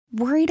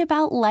Worried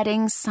about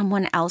letting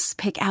someone else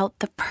pick out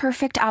the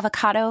perfect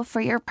avocado for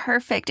your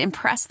perfect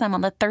impress them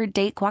on the third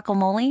date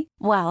guacamole?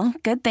 Well,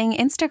 good thing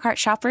Instacart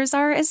shoppers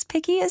are as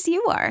picky as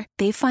you are.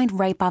 They find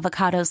ripe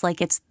avocados like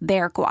it's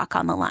their guac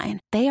on the line.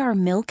 They are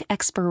milk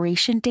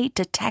expiration date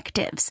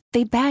detectives.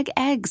 They bag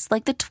eggs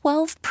like the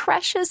 12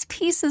 precious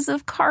pieces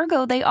of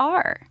cargo they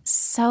are.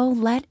 So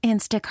let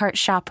Instacart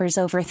shoppers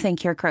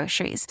overthink your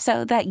groceries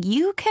so that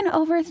you can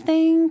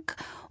overthink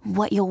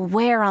what you'll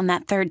wear on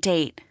that third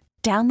date.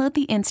 Download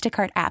the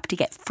Instacart app to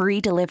get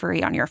free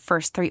delivery on your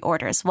first 3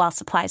 orders while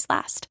supplies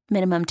last.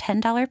 Minimum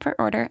 $10 per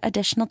order.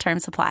 Additional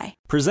terms apply.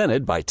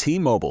 Presented by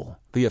T-Mobile,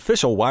 the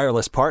official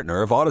wireless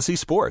partner of Odyssey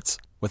Sports.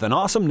 With an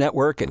awesome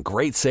network and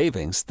great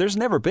savings, there's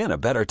never been a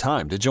better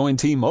time to join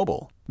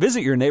T-Mobile.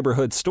 Visit your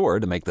neighborhood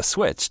store to make the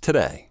switch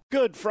today.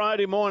 Good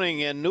Friday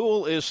morning, and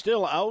Newell is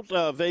still out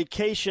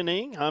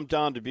vacationing. I'm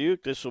Don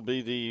Dubuc. This will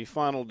be the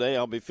final day.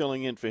 I'll be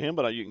filling in for him,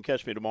 but you can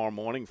catch me tomorrow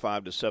morning,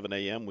 5 to 7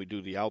 a.m. We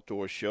do the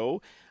outdoor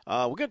show.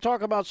 We're going to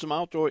talk about some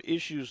outdoor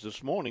issues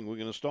this morning. We're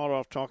going to start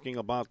off talking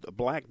about the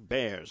black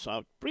bears.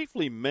 I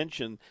briefly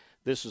mentioned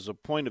this as a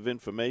point of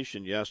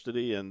information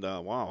yesterday, and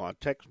wow, our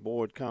text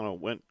board kind of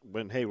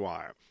went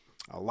haywire.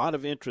 A lot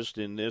of interest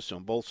in this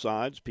on both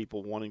sides,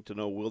 people wanting to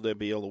know, will there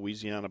be a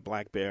Louisiana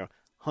black bear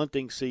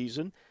hunting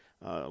season?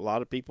 A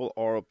lot of people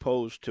are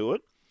opposed to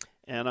it.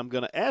 And I'm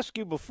going to ask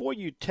you before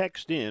you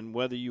text in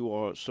whether you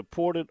are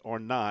supported or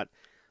not,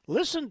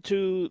 listen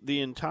to the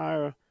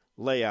entire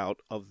layout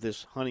of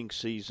this hunting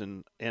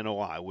season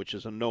NOI, which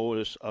is a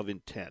notice of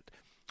intent.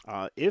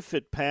 If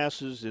it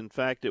passes, in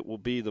fact, it will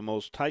be the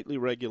most tightly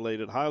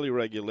regulated, highly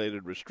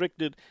regulated,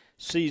 restricted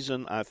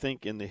season, I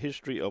think, in the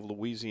history of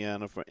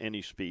Louisiana for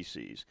any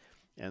species.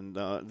 And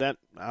that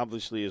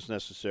obviously is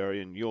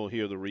necessary, and you'll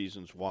hear the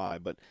reasons why.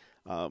 But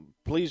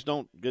please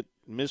don't get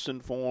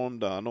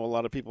misinformed. I know a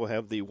lot of people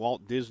have the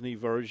Walt Disney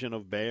version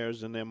of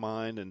bears in their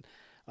mind, and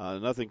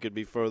nothing could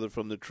be further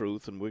from the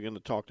truth. And we're going to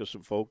talk to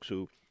some folks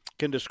who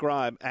can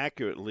describe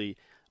accurately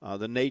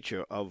the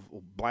nature of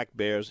black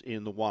bears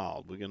in the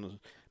wild. We're going to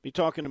be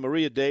talking to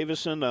Maria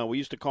Davidson. We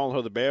used to call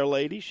her the Bear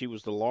Lady. She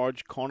was the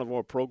large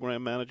Carnivore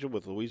Program Manager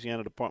with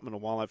Louisiana Department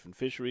of Wildlife and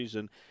Fisheries,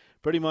 and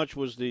pretty much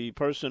was the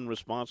person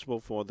responsible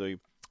for the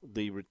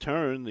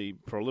return, the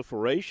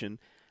proliferation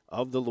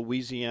of the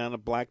Louisiana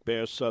black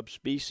bear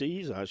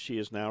subspecies. She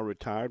is now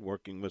retired,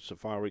 working with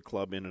Safari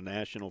Club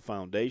International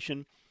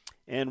Foundation.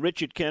 And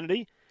Richard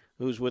Kennedy,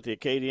 who's with the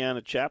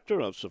Acadiana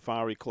chapter of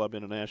Safari Club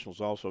International,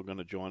 is also going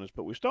to join us.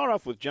 But we start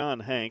off with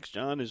John Hanks.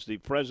 John is the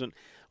present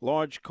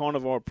large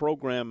carnivore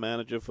program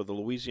manager for the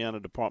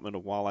Louisiana Department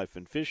of Wildlife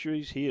and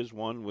Fisheries. He is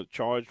one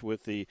charged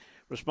with the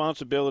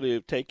responsibility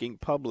of taking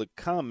public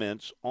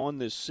comments on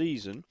this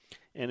season.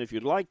 And if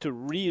you'd like to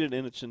read it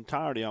in its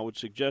entirety, I would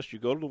suggest you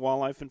go to the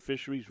Wildlife and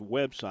Fisheries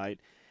website,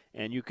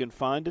 and you can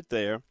find it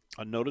there,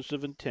 a notice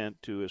of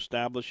intent to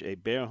establish a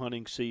bear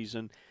hunting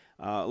season.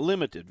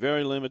 Limited,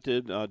 very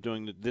limited,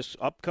 during this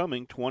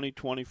upcoming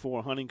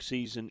 2024 hunting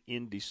season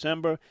in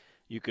December.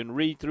 You can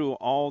read through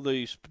all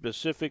the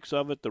specifics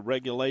of it, the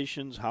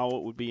regulations, how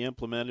it would be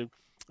implemented,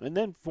 and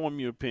then form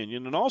your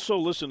opinion. And also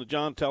listen to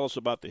John tell us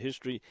about the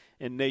history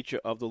and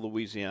nature of the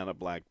Louisiana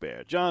black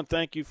bear. John,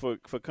 thank you for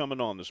coming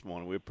on this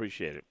morning. We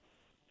appreciate it.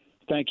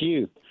 Thank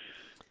you.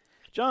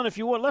 John, if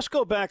you would, let's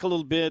go back a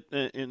little bit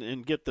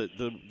and get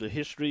the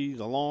history,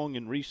 the long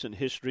and recent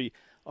history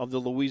of the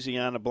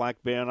Louisiana black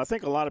bear. And I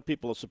think a lot of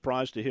people are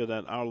surprised to hear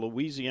that our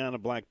Louisiana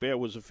black bear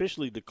was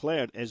officially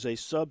declared as a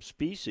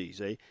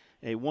subspecies,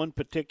 a one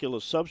particular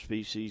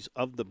subspecies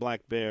of the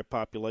black bear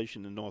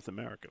population in North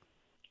America.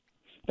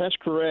 That's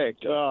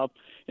correct.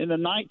 In the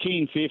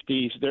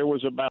 1950s, there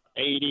was about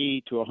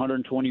 80 to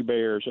 120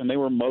 bears, and they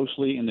were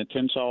mostly in the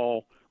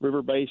Tensas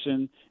River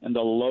Basin and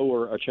the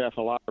lower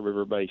Atchafalaya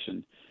River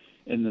Basin.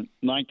 In the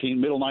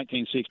middle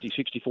 1960s,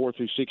 64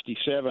 through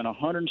 67,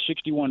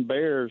 161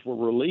 bears were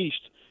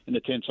released in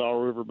the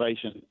Tensas River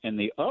Basin and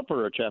the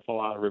upper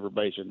Atchafalaya River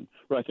Basin,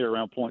 right there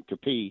around Point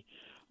Capee,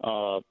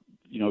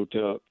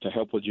 to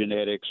help with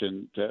genetics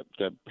and to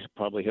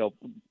probably help,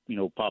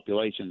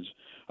 populations.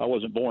 I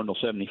wasn't born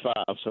until 75,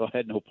 so I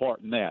had no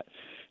part in that.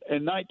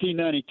 In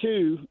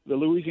 1992, the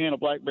Louisiana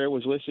black bear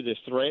was listed as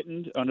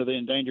threatened under the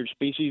Endangered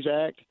Species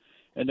Act,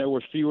 and there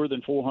were fewer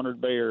than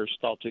 400 bears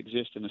thought to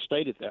exist in the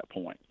state at that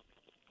point.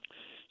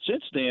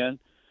 Since then,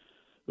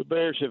 the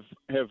bears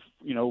have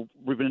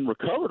been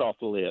recovered off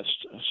the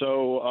list.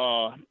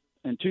 So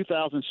in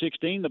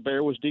 2016, the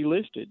bear was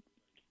delisted.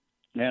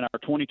 And our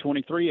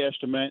 2023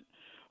 estimate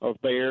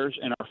of bears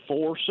and our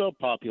four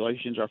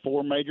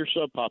major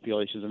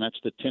subpopulations, and that's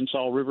the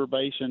Tensas River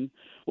Basin,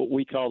 what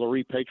we call the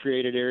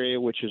repatriated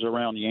area, which is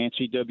around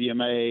Yancey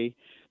WMA,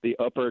 the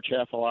upper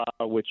Atchafalaya,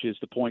 which is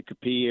the Point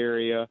Capee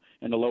area,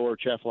 and the lower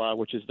Atchafalaya,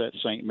 which is that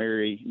St.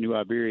 Mary, New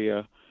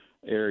Iberia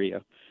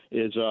area,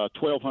 is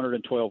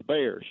 1,212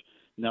 bears.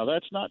 Now,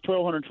 that's not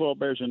 1,212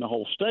 bears in the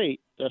whole state.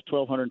 That's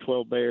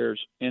 1,212 bears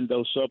in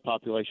those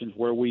subpopulations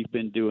where we've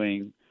been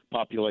doing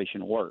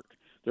population work.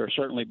 There are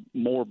certainly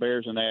more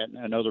bears than that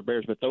and other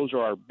bears, but those are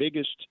our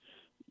biggest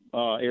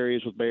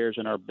areas with bears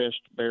and our best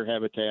bear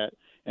habitat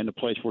and the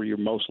place where you're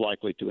most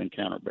likely to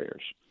encounter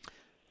bears.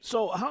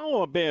 So how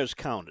are bears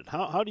counted?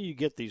 How do you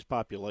get these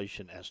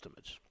population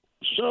estimates?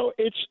 So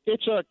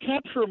it's a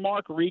capture,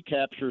 mark,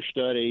 recapture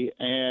study,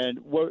 and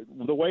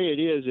the way it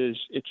is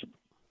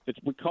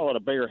we call it a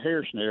bear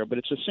hair snare, but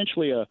it's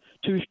essentially a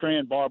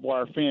 2-strand barbed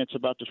wire fence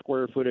about the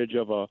square footage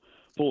of a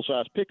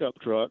full-size pickup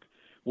truck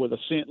with a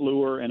scent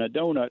lure and a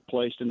donut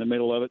placed in the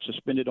middle of it,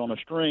 suspended on a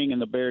string,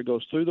 and the bear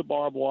goes through the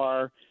barbed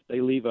wire.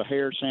 They leave a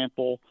hair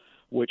sample,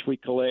 which we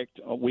collect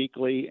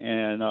weekly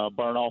and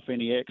burn off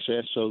any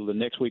excess, so the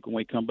next week when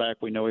we come back,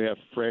 we know we have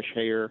fresh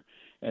hair,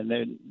 and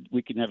then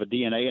we can have a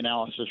DNA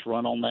analysis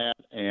run on that,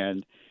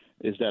 and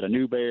is that a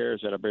new bear?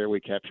 Is that a bear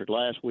we captured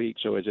last week?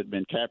 So has it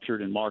been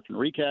captured and marked and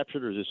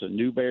recaptured, or is this a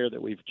new bear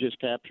that we've just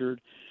captured?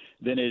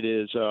 Then it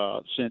is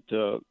sent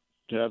to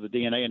have the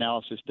DNA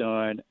analysis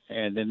done,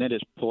 and then that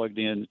is plugged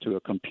into a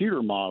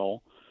computer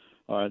model,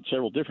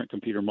 several different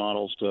computer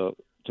models to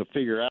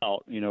figure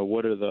out,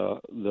 what are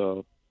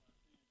the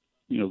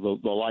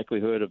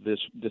likelihood of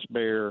this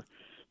bear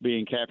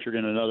being captured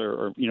in another,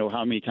 or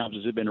how many times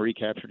has it been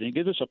recaptured, and it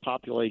gives us a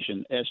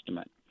population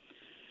estimate.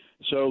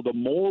 So the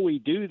more we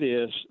do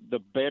this, the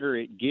better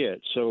it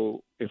gets.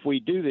 So if we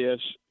do this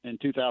in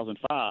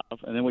 2005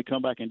 and then we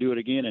come back and do it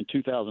again in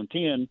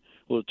 2010,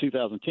 well, the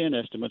 2010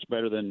 estimate's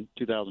better than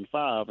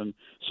 2005, and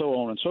so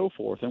on and so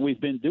forth. And we've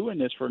been doing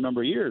this for a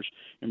number of years.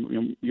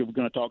 And you're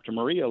going to talk to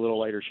Maria a little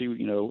later. She,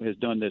 has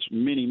done this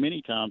many,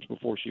 many times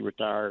before she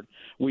retired.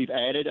 We've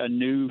added a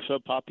new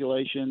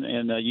subpopulation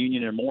in the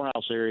Union and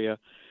Morehouse area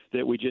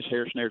that we just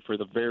hair snared for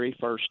the very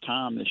first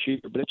time this year.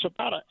 But it's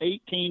about an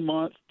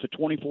 18-month to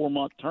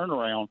 24-month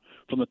turnaround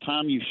from the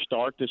time you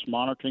start this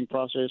monitoring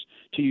process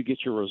till you get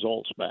your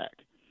results back.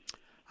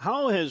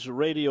 How has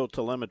radio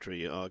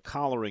telemetry,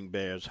 collaring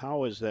bears,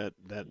 how has that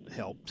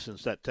helped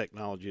since that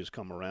technology has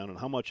come around, and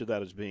how much of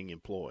that is being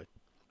employed?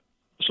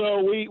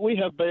 So we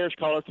have bears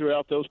collared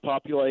throughout those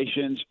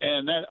populations,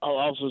 and that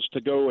allows us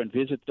to go and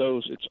visit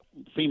those. It's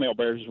female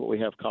bears is what we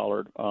have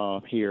collared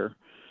here.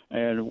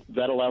 And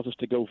that allows us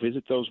to go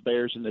visit those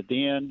bears in the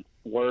den.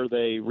 Were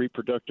they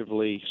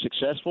reproductively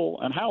successful,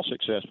 and how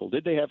successful?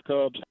 Did they have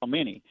cubs? How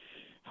many?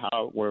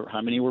 How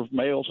many were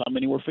males? How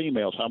many were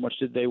females? How much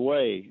did they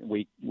weigh?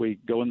 We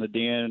go in the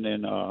den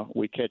and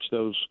we catch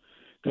those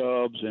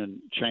cubs and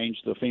change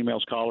the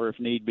female's collar if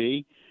need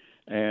be,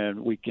 and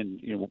we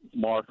can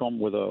mark them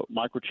with a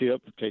microchip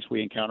in case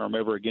we encounter them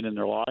ever again in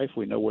their life.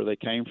 We know where they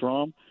came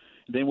from.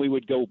 Then we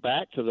would go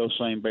back to those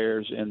same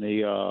bears in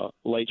the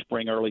late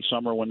spring, early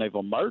summer when they've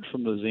emerged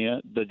from the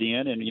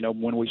den.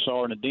 And, when we saw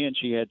her in the den,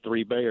 she had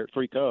three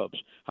cubs.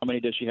 How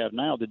many does she have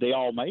now? Did they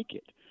all make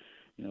it?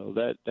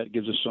 That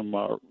gives us some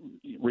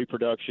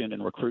reproduction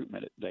and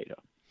recruitment data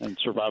and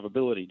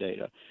survivability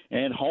data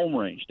and home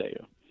range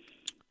data.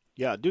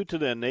 Yeah, due to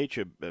their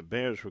nature,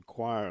 bears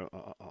require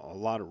a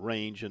lot of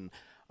range, and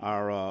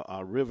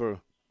our river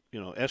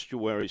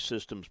estuary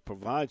systems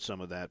provide some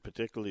of that,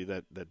 particularly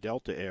that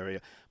Delta area.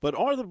 But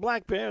are the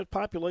black bear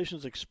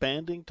populations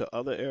expanding to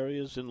other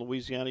areas in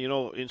Louisiana?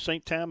 In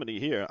St. Tammany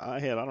here, I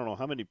don't know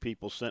how many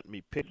people sent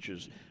me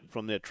pictures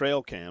from their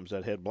trail cams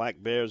that had black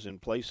bears in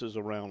places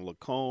around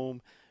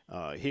Lacombe,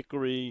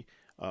 Hickory,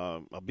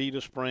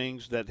 Abita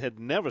Springs that had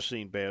never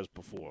seen bears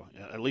before,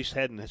 at least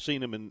hadn't seen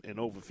them in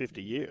over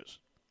 50 years.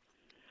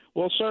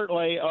 Well,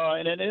 certainly,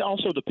 and it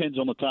also depends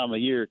on the time of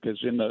year, because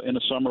in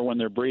the summer when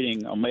they're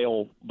breeding, a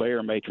male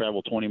bear may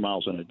travel 20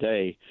 miles in a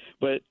day.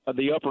 But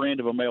the upper end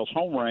of a male's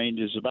home range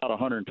is about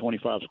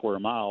 125 square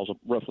miles,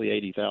 roughly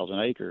 80,000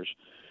 acres.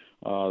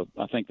 I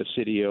think the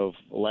city of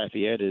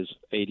Lafayette is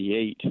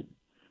 88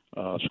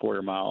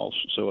 square miles.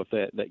 So if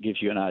that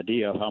gives you an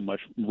idea of how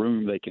much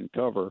room they can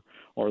cover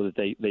or that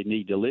they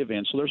need to live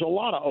in. So there's a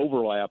lot of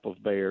overlap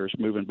of bears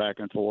moving back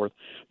and forth.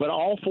 But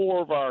all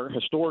four of our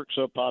historic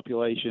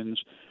subpopulations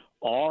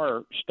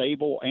are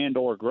stable and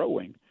or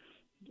growing.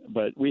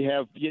 But we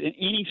have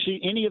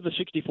any of the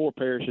 64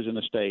 parishes in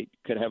the state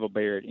could have a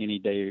bear at any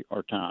day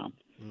or time.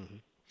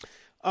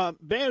 Mm-hmm.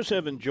 Bears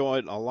have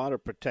enjoyed a lot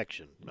of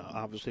protection,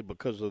 obviously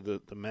because of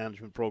the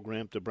management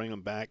program to bring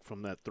them back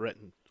from that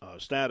threatened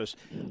status.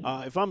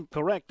 If I'm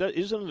correct,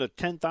 isn't it a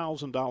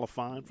 $10,000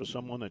 fine for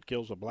someone that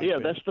kills a black bear?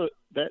 Yeah,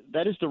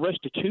 that is the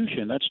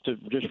restitution. That's to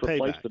just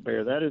replace the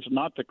bear. That is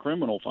not the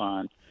criminal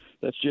fine.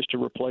 That's just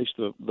to replace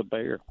the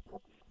bear.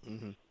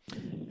 Mm-hmm.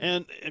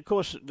 And, of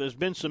course, there's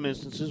been some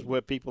instances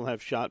where people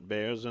have shot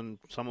bears, and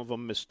some of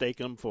them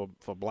mistaken them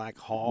for black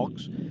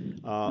hogs.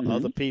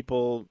 Other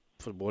people,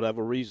 for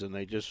whatever reason,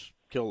 they just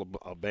kill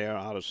a bear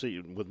out of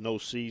season with no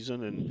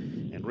season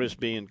and risk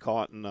being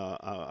caught. And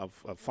I've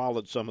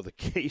followed some of the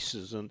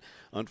cases, and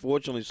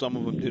unfortunately some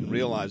of them didn't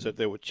realize that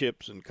there were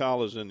chips and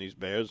collars in these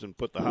bears and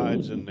put the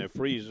hides in their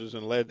freezers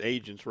and led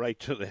agents right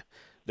to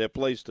their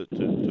place to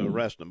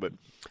arrest them. But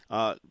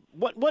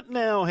what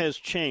now has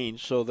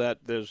changed so that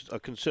there's a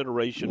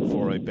consideration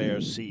for a bear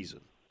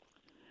season?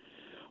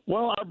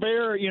 Well, our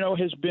bear,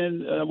 has been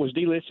was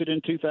delisted in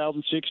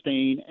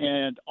 2016,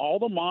 and all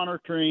the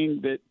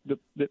monitoring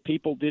that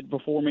people did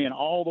before me, and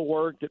all the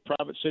work that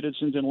private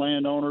citizens and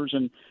landowners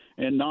and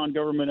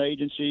non-government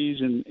agencies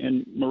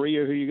and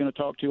Maria, who you're going to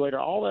talk to later,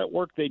 all that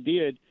work they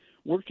did,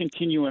 we're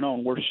continuing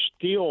on. We're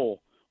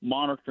still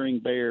monitoring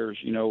bears,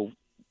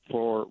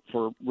 for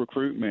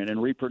recruitment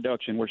and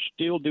reproduction. We're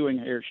still doing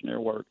hair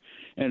snare work,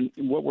 and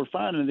what we're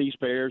finding, these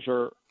bears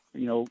are,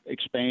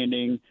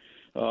 expanding.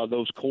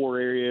 Those core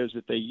areas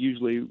that they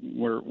usually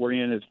were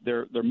in, is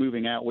they're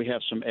moving out. We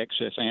have some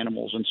excess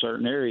animals in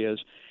certain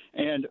areas,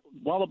 and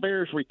while the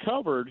bear's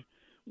recovered,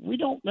 we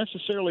don't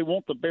necessarily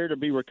want the bear to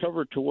be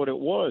recovered to what it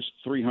was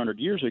 300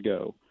 years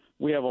ago.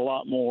 We have a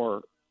lot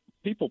more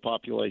people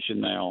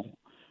population now,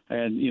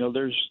 and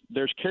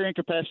there's carrying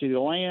capacity of the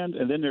land,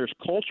 and then there's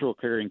cultural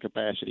carrying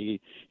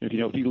capacity. If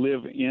you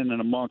live in and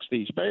amongst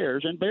these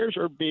bears, and bears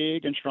are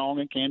big and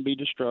strong and can be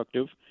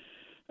destructive.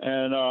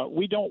 And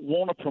we don't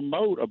want to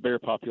promote a bear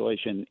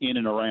population in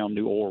and around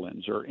New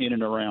Orleans or in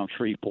and around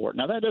Shreveport.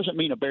 Now, that doesn't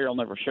mean a bear will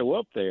never show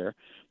up there,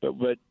 but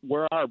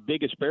where our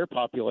biggest bear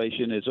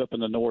population is up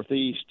in the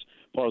northeast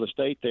part of the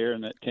state there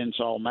in that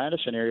Tensall,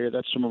 Madison area,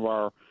 that's some of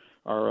our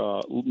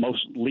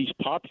most least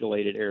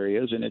populated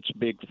areas, and it's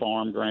big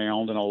farm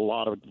ground and a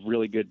lot of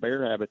really good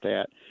bear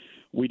habitat.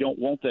 We don't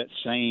want that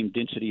same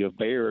density of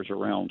bears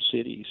around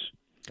cities.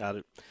 Got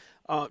it.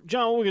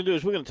 John, what we're going to do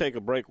is we're going to take a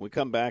break. When we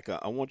come back,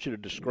 I want you to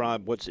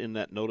describe what's in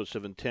that notice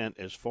of intent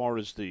as far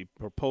as the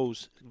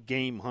proposed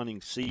game hunting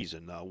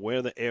season,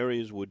 where the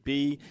areas would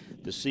be,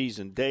 the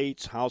season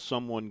dates, how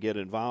someone get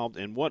involved,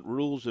 and what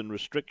rules and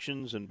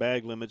restrictions and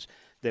bag limits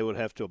they would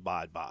have to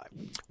abide by.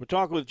 We're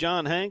talking with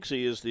John Hanks.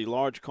 He is the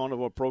large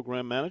Carnivore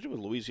Program Manager with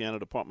Louisiana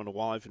Department of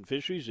Wildlife and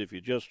Fisheries. If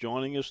you're just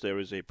joining us, there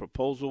is a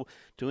proposal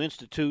to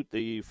institute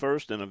the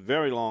first in a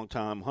very long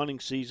time hunting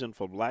season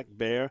for black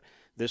bear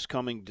this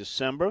coming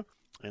December.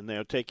 And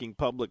they're taking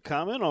public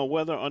comment on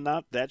whether or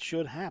not that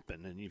should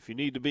happen. And if you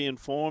need to be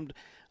informed,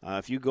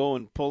 if you go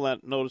and pull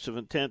that notice of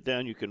intent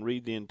down, you can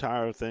read the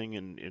entire thing.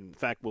 And in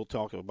fact, we'll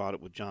talk about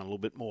it with John a little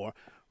bit more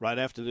right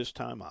after this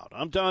time out.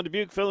 I'm Don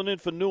Dubuc, filling in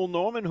for Newell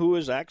Norman, who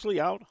is actually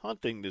out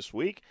hunting this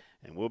week.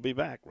 And we'll be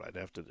back right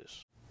after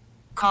this.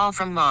 Call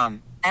from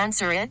mom.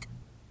 Answer it.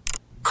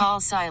 Call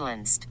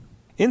silenced.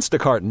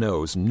 Instacart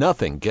knows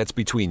nothing gets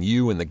between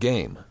you and the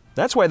game.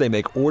 That's why they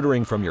make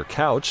ordering from your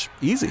couch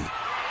easy.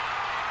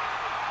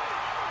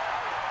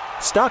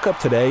 Stock up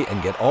today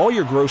and get all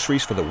your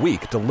groceries for the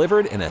week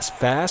delivered in as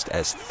fast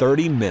as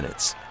 30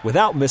 minutes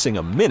without missing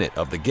a minute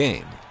of the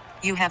game.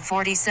 You have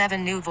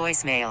 47 new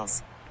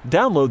voicemails.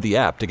 Download the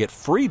app to get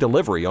free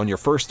delivery on your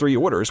first 3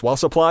 orders while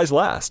supplies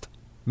last.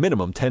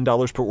 Minimum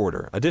 $10 per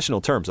order.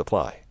 Additional terms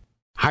apply.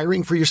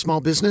 Hiring for your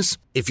small business?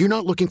 If you're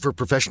not looking for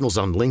professionals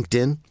on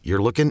LinkedIn,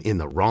 you're looking in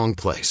the wrong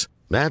place.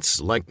 That's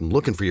like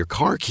looking for your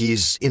car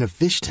keys in a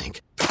fish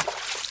tank.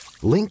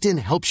 LinkedIn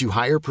helps you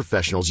hire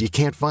professionals you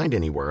can't find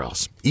anywhere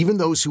else, even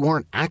those who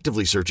aren't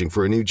actively searching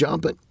for a new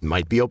job but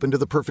might be open to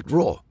the perfect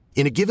role.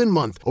 In a given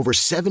month, over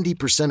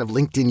 70% of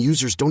LinkedIn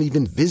users don't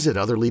even visit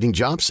other leading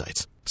job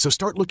sites. So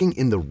start looking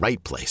in the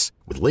right place.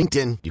 With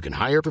LinkedIn, you can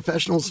hire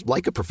professionals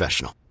like a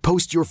professional.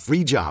 Post your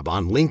free job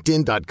on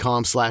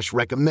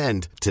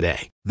linkedin.com/recommend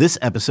today. This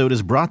episode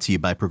is brought to you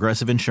by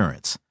Progressive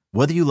Insurance.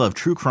 Whether you love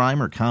true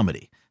crime or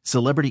comedy,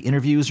 celebrity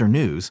interviews or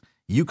news,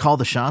 you call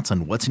the shots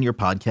on what's in your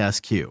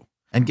podcast queue.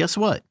 And guess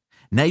what?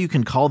 Now you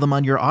can call them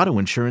on your auto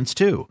insurance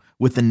too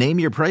with the Name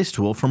Your Price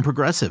tool from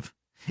Progressive.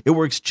 It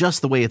works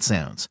just the way it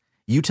sounds.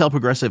 You tell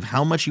Progressive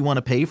how much you want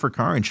to pay for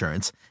car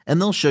insurance,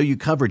 and they'll show you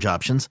coverage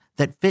options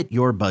that fit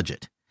your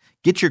budget.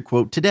 Get your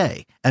quote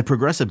today at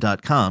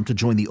Progressive.com to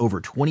join the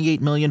over 28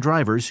 million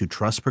drivers who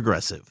trust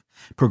Progressive.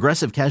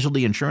 Progressive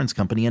Casualty Insurance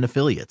Company and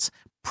Affiliates.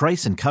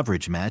 Price and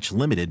coverage match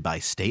limited by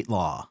state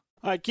law.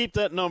 All right, keep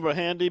that number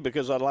handy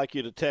because I'd like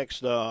you to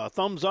text a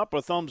thumbs up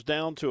or thumbs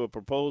down to a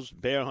proposed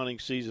bear hunting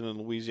season in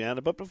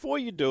Louisiana. But before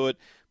you do it,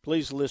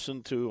 please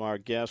listen to our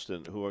guests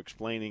who are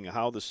explaining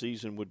how the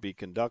season would be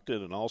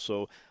conducted and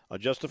also a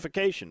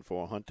justification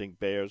for hunting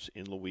bears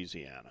in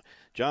Louisiana.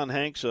 John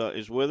Hanks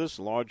is with us,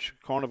 large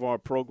Carnivore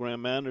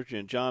Program Manager.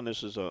 And, John,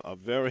 this is a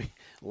very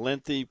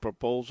lengthy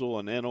proposal,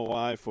 an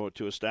NOI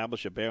to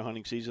establish a bear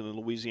hunting season in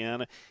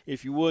Louisiana.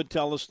 If you would,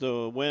 tell us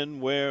the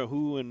when, where,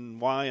 who, and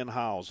why and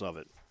hows of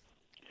it.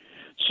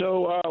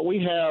 So we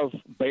have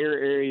bear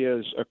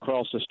areas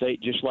across the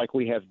state just like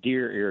we have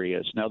deer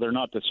areas. Now, they're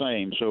not the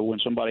same. So when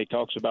somebody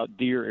talks about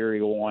deer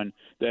area 1,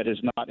 that is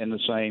not in the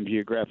same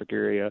geographic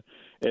area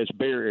as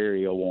bear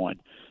area 1.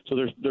 So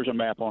there's a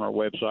map on our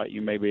website.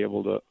 You may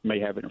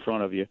have it in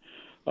front of you.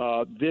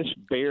 This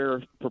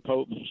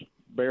proposed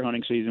bear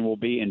hunting season will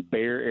be in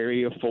bear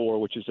area 4,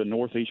 which is the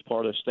northeast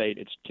part of the state.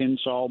 It's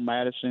Tensall,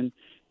 Madison,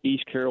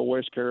 East Carroll,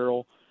 West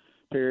Carroll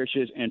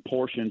parishes, and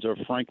portions of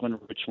Franklin,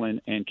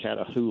 Richland, and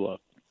Catahoula.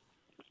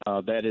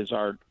 That is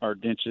our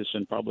densest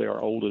and probably our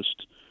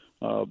oldest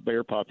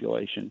bear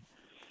population.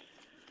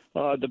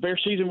 The bear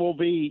season will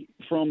be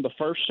from the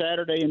first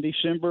Saturday in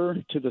December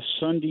to the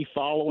Sunday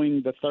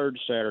following the third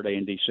Saturday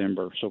in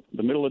December. So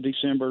the middle of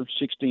December,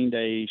 16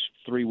 days,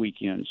 3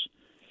 weekends.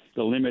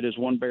 The limit is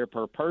 1 bear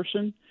per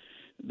person.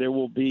 There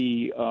will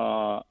be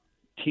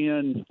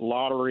 10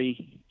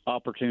 lottery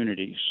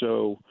opportunities.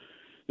 So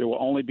there will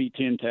only be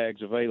 10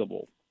 tags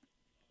available.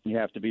 You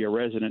have to be a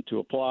resident to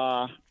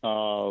apply.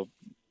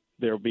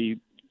 There will be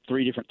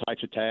 3 different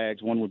types of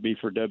tags. One would be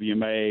for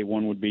WMA.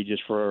 One would be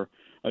just for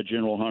a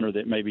general hunter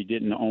that maybe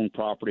didn't own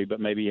property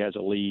but maybe has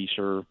a lease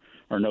or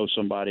knows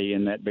somebody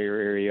in that bear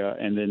area.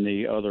 And then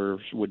the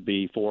others would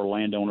be for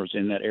landowners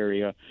in that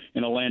area.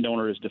 And a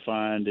landowner is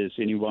defined as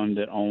anyone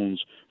that owns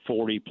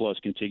 40-plus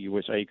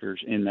contiguous acres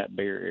in that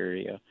bear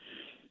area.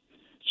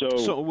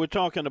 So we're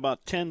talking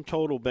about 10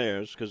 total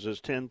bears because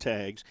there's 10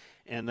 tags,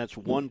 and that's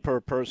 1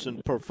 per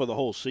person for the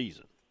whole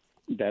season.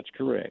 That's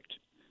correct.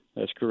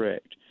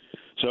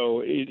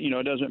 So,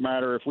 it doesn't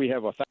matter if we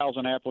have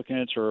 1,000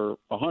 applicants or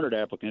 100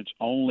 applicants,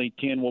 only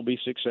 10 will be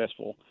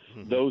successful.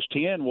 Mm-hmm. Those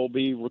 10 will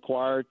be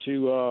required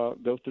to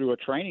go through a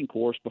training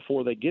course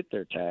before they get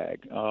their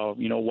tag.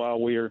 While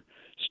we're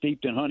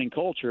steeped in hunting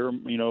culture,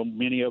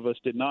 many of us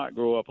did not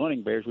grow up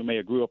hunting bears. We may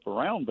have grew up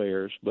around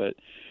bears, but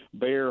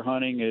bear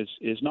hunting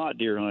is not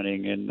deer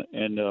hunting,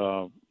 and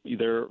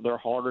they're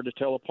harder to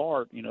tell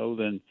apart,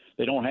 than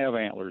they don't have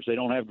antlers. They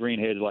don't have green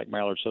heads like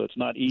mallards, so it's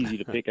not easy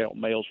to pick out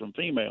males from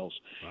females.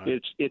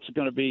 Right. It's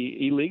going to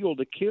be illegal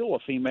to kill a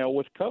female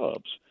with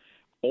cubs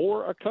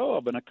or a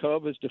cub, and a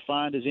cub is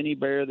defined as any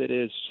bear that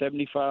is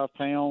 75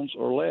 pounds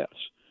or less.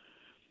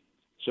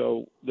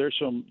 So there's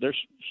some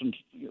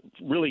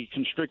really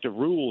constrictive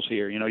rules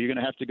here. You're going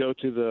to have to go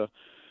to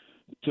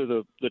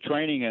the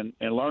training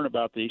and learn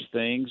about these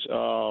things.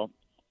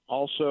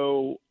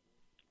 Also,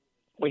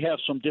 we have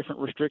some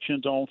different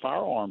restrictions on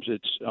firearms.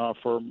 It's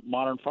for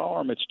modern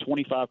firearm, it's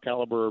 25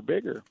 caliber or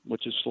bigger,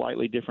 which is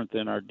slightly different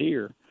than our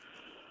deer.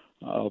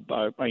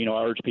 I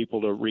urge people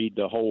to read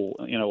the whole.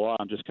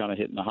 I'm just kind of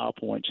hitting the high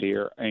points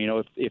here.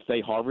 And, if they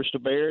harvest a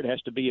bear, it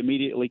has to be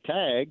immediately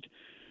tagged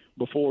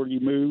before you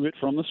move it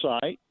from the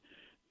site.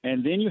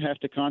 And then you have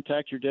to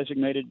contact your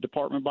designated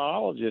department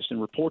biologist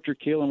and report your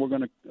kill, and we're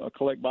going to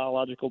collect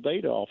biological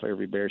data off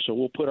every bear. So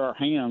we'll put our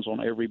hands on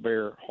every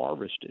bear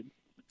harvested.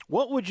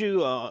 What would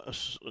you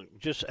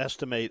just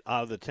estimate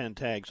out of the 10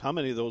 tags? How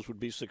many of those would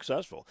be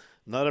successful?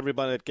 Not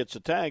everybody that gets the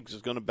tags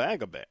is going to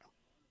bag a bear.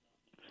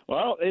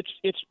 Well, it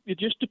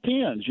just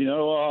depends.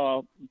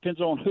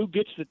 Depends on who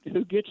gets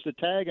the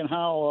tag and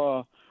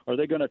how. Are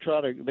they going to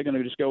they're going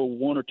to just go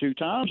 1 or 2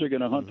 times? They're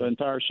going to hunt the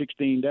entire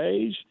 16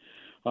 days.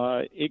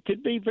 It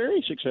could be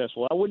very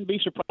successful. I wouldn't be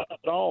surprised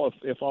at all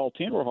if all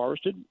 10 were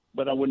harvested,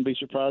 but I wouldn't be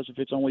surprised if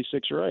it's only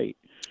 6 or 8.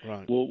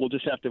 Right. We'll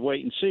just have to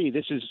wait and see.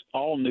 This is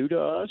all new to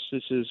us.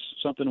 This is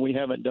something we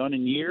haven't done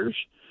in years.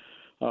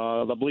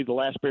 I believe the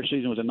last bear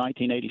season was in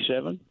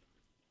 1987,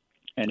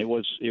 and it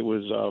was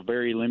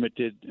very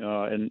limited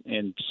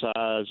in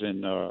size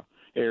and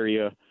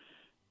area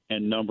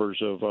and numbers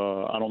of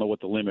I don't know what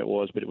the limit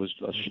was, but it was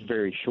a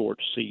very short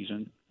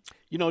season.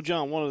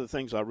 John, one of the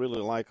things I really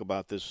like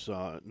about this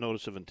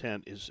notice of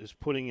intent is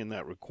putting in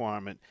that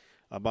requirement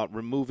about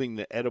removing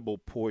the edible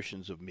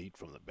portions of meat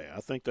from the bear.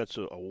 I think that's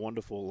a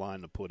wonderful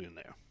line to put in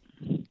there.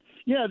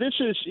 Yeah, this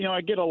is,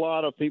 I get a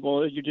lot of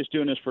people, you're just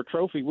doing this for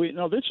trophy.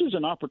 This is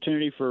an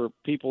opportunity for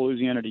people in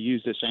Louisiana to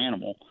use this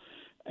animal.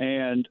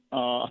 And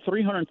a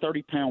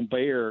 330-pound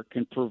bear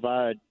can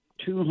provide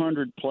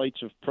 200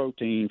 plates of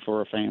protein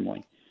for a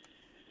family.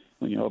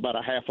 About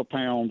a half a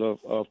pound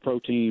of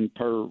protein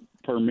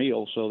per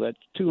meal. So that's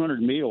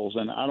 200 meals.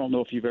 And I don't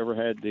know if you've ever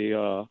had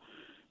the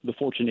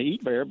fortune to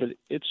eat bear, but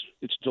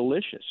it's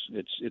delicious.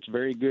 It's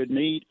very good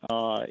meat.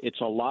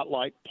 It's a lot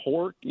like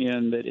pork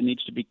in that it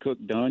needs to be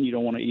cooked done. You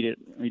don't want to eat it.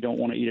 You don't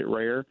want to eat it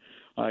rare.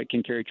 It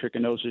can carry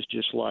trichinosis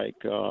just like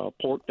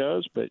pork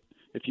does. But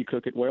if you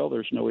cook it well,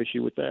 there's no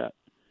issue with that.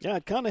 Yeah,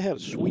 it kind of had a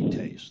sweet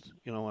taste,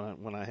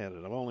 when I had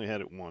it. I've only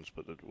had it once,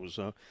 but it was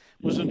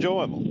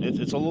enjoyable.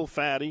 It's a little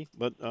fatty,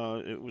 but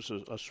it was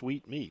a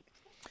sweet meat.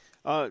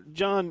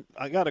 John,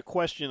 I got a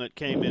question that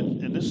came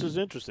in, and this is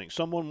interesting.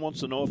 Someone wants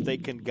to know if they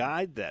can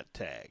guide that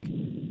tag.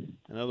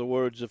 In other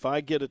words, if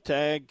I get a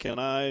tag, can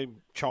I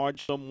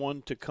charge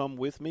someone to come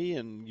with me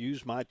and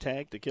use my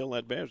tag to kill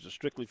that bear? Is it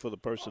strictly for the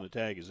person the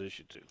tag is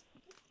issued to?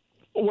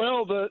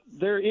 Well,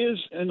 there is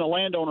in the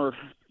landowner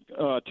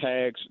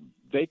tags,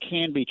 they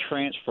can be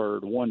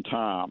transferred one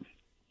time.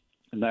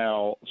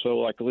 Now, so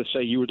like let's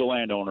say you were the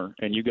landowner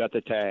and you got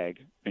the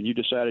tag and you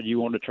decided you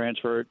wanted to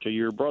transfer it to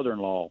your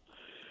brother-in-law.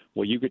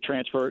 Well, you could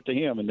transfer it to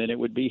him, and then it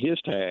would be his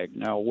tag.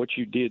 Now, what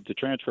you did to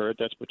transfer it,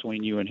 that's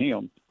between you and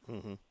him.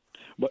 Mm-hmm.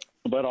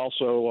 But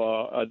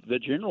also the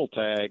general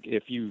tag,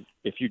 if you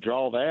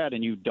draw that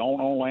and you don't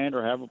own land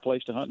or have a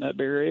place to hunt in that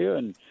bear area,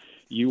 and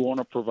you want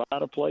to provide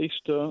a place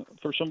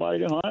for somebody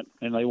to hunt,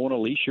 and they want to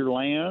lease your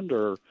land,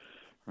 or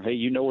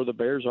hey, where the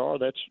bears are,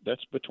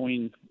 that's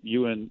between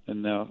you and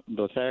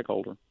the tag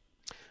holder.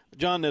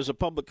 John, there's a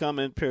public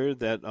comment period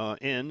that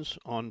ends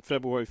on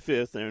February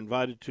 5th. They're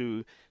invited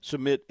to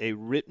submit a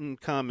written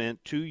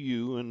comment to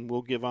you, and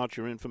we'll give out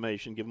your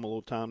information, give them a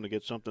little time to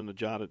get something to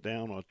jot it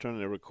down or turn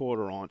their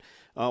recorder on.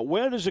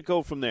 Where does it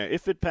go from there?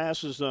 If it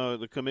passes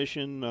the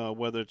commission,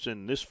 whether it's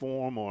in this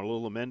form or a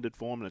little amended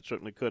form, and it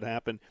certainly could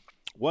happen,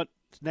 what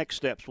next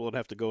steps will it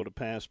have to go to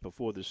pass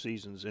before the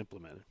season's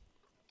implemented?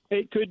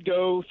 It could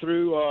go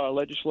through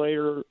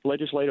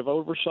legislative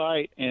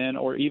oversight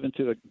or even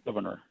to the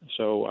governor.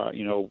 So,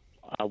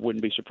 I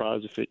wouldn't be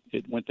surprised if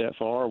it went that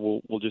far.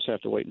 We'll just have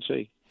to wait and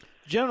see.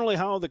 Generally,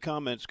 how are the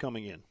comments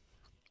coming in?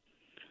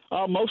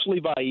 Mostly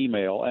by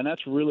email, and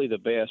that's really the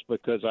best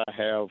because I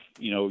have,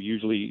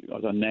 usually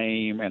a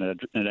name and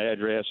an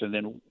address and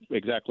then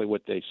exactly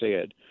what they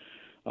said.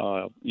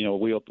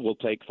 We'll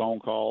take phone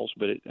calls,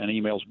 but an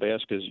email's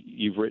best because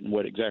you've written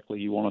what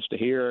exactly you want us to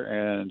hear,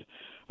 and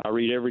I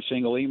read every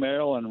single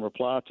email and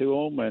reply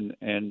to them,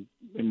 and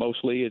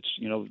mostly it's,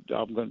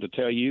 I'm going to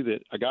tell you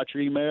that I got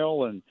your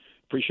email and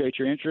appreciate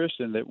your interest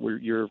and that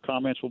your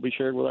comments will be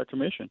shared with our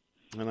commission.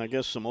 And I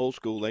guess some old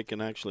school, they can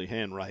actually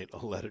handwrite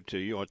a letter to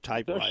you or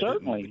typewrite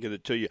it and get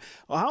it to you.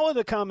 Well, how are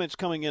the comments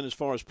coming in as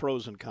far as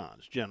pros and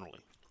cons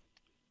generally?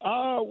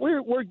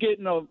 We're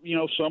getting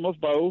some of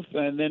both,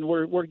 and then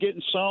we're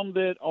getting some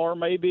that are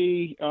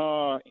maybe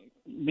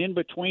in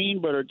between,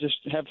 but are just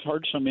have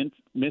heard some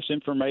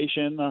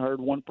misinformation. I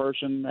heard one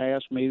person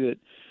ask me that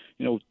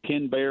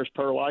 10 bears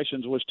per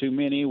license was too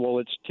many. Well,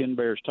 it's 10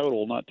 bears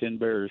total, not 10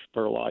 bears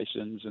per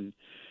license, and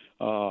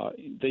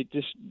they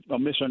just a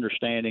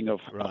misunderstanding of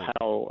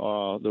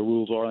how the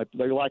rules are.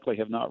 They likely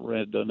have not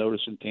read the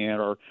notice intent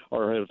or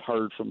have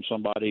heard from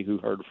somebody who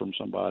heard from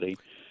somebody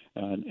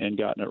and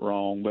gotten it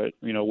wrong. But,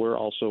 we're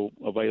also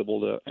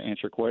available to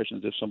answer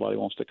questions if somebody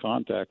wants to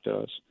contact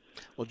us.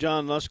 Well,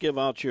 John, let's give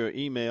out your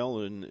email,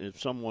 and if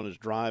someone is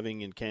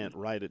driving and can't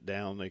write it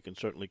down, they can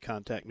certainly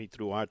contact me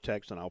through our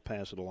text, and I'll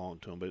pass it along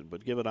to them.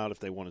 But give it out if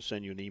they want to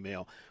send you an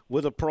email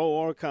with a pro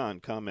or a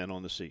con comment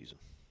on the season.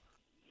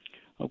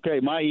 Okay,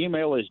 my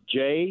email is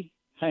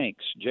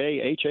jhanks,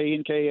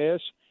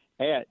 JHANKS,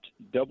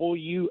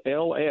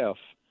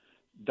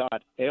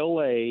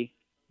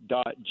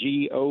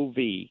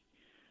 @wlf.la.gov.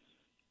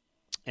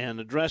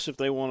 And address if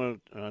they want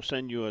to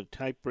send you a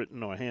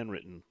typewritten or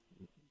handwritten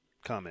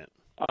comment.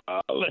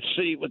 Let's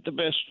see what the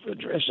best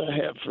address I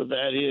have for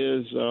that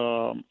is.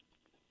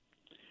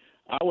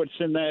 I would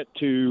send that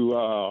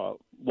to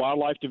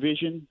Wildlife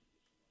Division,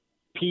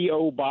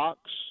 P.O.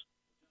 Box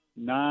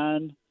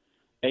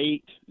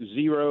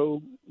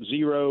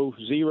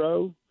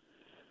 98000,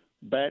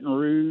 Baton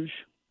Rouge,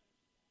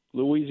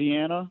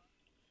 Louisiana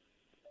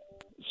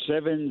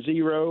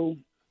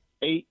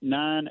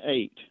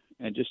 70898.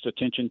 And just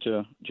attention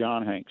to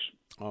John Hanks.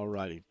 All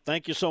righty.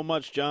 Thank you so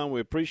much, John. We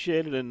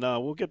appreciate it, and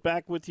we'll get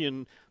back with you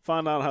and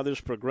find out how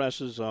this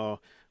progresses to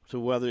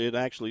whether it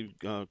actually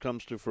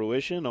comes to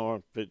fruition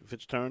or if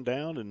it's turned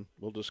down, and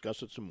we'll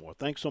discuss it some more.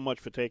 Thanks so much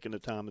for taking the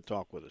time to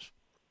talk with us.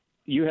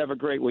 You have a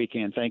great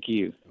weekend. Thank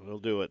you. We'll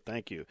do it.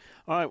 Thank you.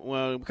 All right,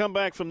 well, we'll come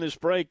back from this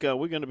break.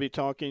 We're going to be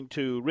talking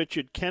to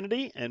Richard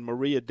Kennedy and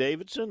Maria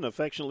Davidson,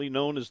 affectionately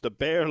known as the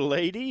Bear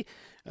Lady.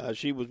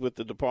 She was with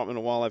the Department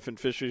of Wildlife and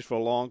Fisheries for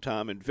a long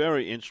time and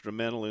very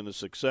instrumental in the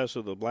success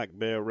of the black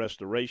bear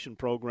restoration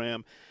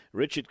program.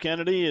 Richard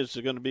Kennedy is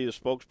going to be the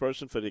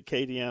spokesperson for the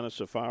Acadiana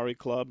Safari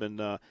Club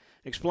and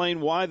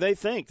explain why they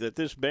think that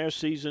this bear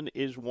season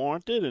is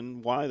warranted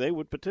and why they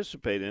would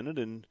participate in it,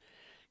 and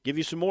give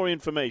you some more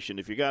information.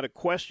 If you got a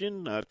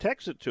question,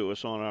 text it to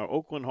us on our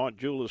Oakland Heart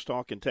Jewelers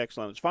Talk and text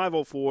line. It's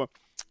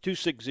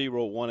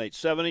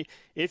 504-260-1870.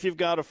 If you've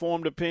got a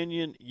formed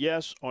opinion,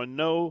 yes or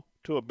no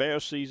to a bear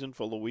season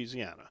for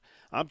Louisiana.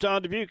 I'm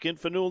Don Dubuc in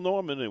for Newell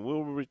Norman, and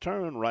we'll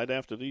return right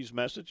after these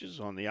messages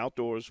on the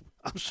Outdoors.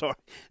 I'm sorry,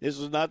 this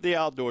is not the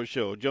Outdoor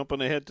Show.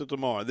 Jumping ahead to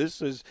tomorrow.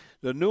 This is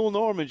the Newell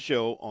Norman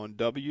Show on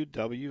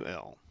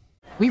WWL.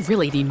 We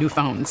really need new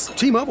phones.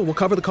 T-Mobile will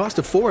cover the cost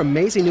of 4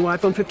 amazing new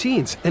iPhone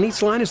 15s, and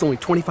each line is only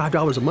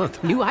 $25 a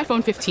month. New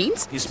iPhone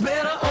 15s? It's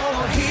better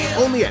over here.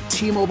 Only at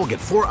T-Mobile, get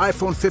 4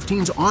 iPhone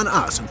 15s on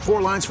us and 4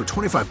 lines for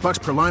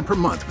 $25 per line per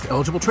month with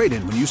eligible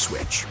trade-in when you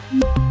switch.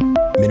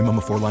 Minimum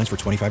of 4 lines for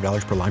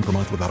 $25 per line per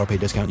month with auto-pay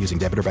discount using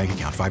debit or bank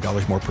account.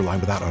 $5 more per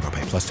line without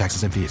auto-pay, plus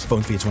taxes and fees.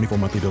 Phone fee at 24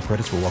 monthly bill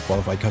credits for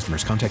well-qualified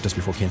customers. Contact us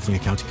before canceling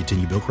account to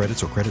continue bill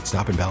credits or credit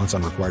stop and balance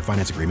on required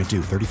finance agreement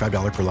due.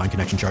 $35 per line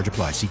connection charge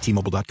applies. See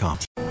T-Mobile.com.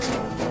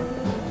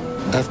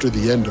 After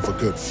the end of a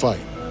good fight,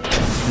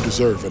 you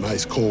deserve an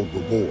ice-cold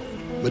reward.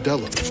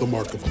 Modelo is the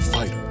mark of a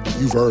fighter.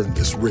 You've earned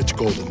this rich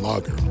golden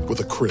lager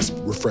with a crisp,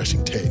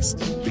 refreshing taste.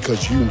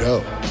 Because you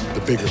know,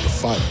 the bigger the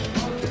fight,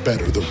 the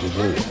better the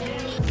reward.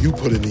 You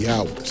put in the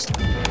hours,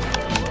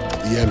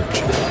 the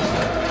energy,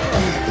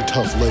 the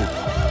tough labor.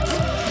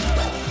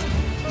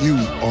 You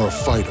are a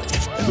fighter,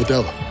 and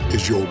Modelo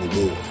is your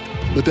reward.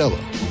 Modelo,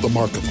 the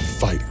mark of a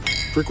fighter.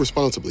 Drink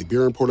responsibly.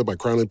 Beer imported by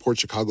Crown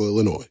Imports, Chicago,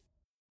 Illinois.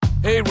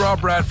 Hey, Rob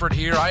Bradford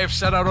here. I have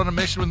set out on a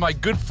mission with my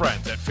good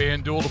friends at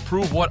FanDuel to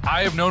prove what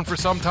I have known for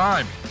some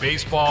time.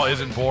 Baseball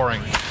isn't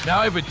boring. Now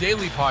I have a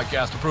daily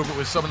podcast to prove it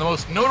with some of the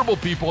most notable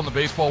people in the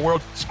baseball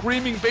world,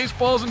 screaming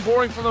baseball isn't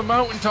boring from the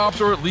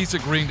mountaintops, or at least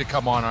agreeing to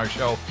come on our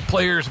show.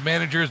 Players,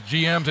 managers,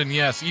 GMs, and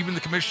yes, even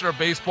the commissioner of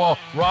baseball,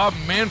 Rob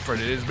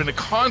Manfred. It has been a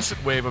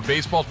constant wave of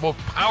baseball's most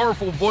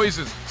powerful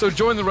voices. So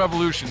join the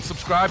revolution.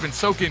 Subscribe and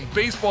soak in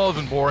Baseball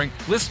Isn't Boring.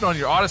 Listen on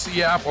your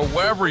Odyssey app or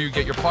wherever you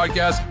get your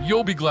podcast.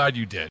 You'll be glad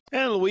you did.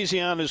 And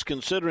Louisiana is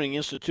considering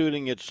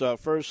instituting its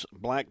first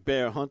black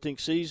bear hunting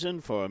season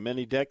for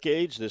many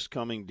decades this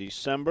coming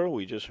December.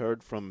 We just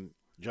heard from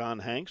John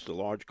Hanks, the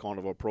large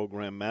Carnivore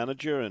Program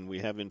Manager, and we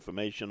have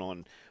information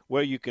on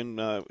where you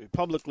can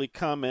publicly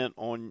comment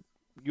on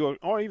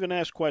or even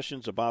ask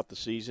questions about the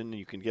season.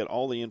 You can get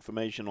all the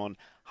information on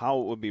how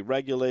it will be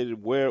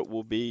regulated, where it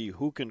will be,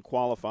 who can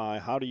qualify,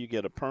 how do you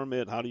get a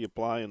permit, how do you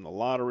apply in the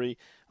lottery,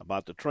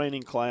 about the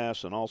training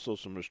class, and also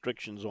some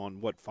restrictions on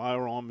what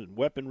firearm and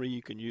weaponry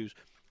you can use.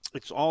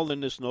 It's all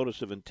in this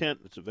notice of intent.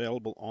 It's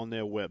available on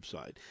their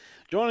website.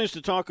 Joining us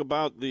to talk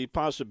about the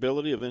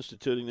possibility of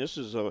instituting this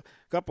is a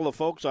couple of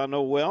folks I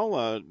know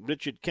well.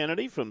 Richard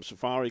Kennedy from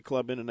Safari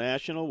Club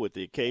International with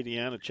the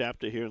Acadiana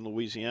chapter here in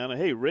Louisiana.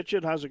 Hey,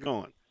 Richard, how's it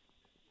going?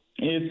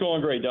 It's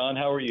going great, Don.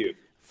 How are you?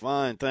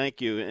 Fine, thank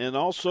you. And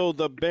also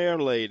the bear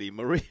lady.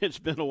 Maria, it's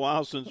been a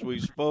while since we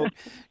spoke.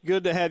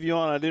 Good to have you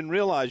on. I didn't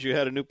realize you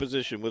had a new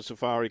position with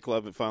Safari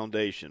Club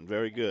Foundation.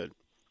 Very good.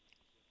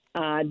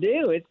 I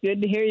do. It's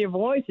good to hear your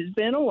voice. It's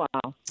been a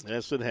while.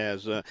 Yes, it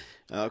has.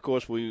 Of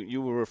course,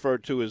 you were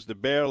referred to as the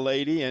bear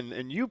lady,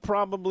 and you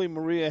probably,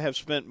 Maria, have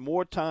spent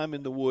more time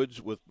in the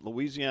woods with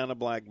Louisiana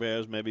black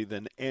bears maybe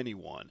than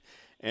anyone.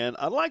 And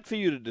I'd like for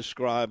you to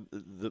describe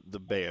the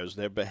bears,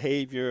 their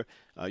behavior.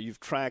 You've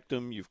tracked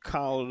them, you've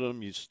collared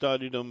them, you've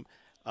studied them.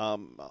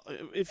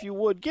 If you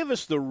would, give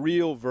us the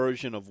real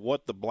version of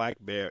what the black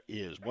bear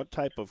is, what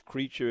type of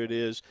creature it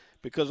is,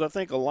 because I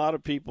think a lot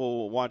of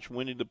people watch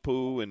Winnie the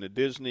Pooh and the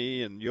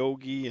Disney and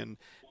Yogi, and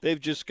they've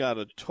just got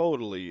a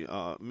totally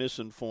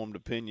misinformed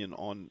opinion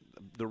on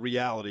the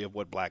reality of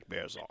what black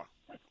bears are.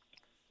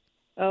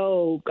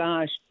 Oh,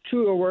 gosh,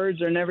 truer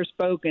words are never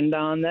spoken,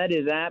 Don. That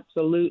is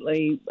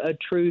absolutely a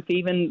truth,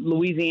 even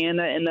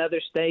Louisiana and other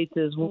states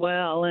as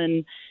well.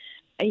 And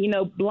you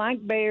know, black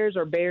bears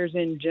or bears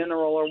in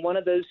general are one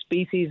of those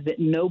species that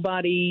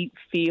nobody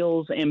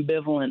feels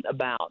ambivalent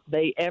about.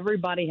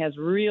 Everybody has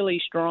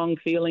really strong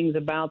feelings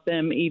about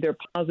them, either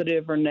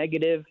positive or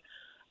negative.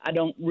 I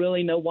don't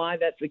really know why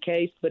that's the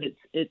case, but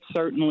it's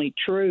certainly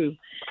true.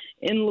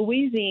 In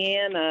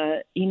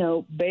Louisiana, you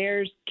know,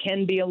 bears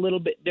can be a little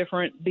bit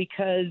different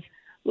because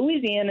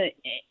Louisiana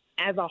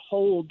as a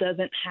whole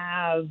doesn't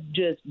have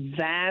just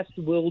vast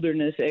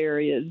wilderness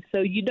areas. So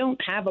you don't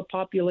have a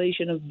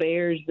population of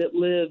bears that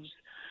lives,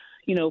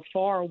 you know,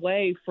 far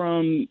away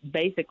from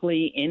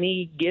basically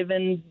any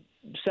given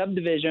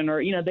subdivision, or,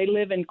 you know, they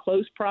live in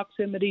close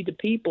proximity to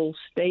people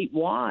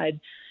statewide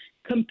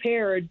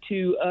compared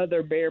to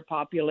other bear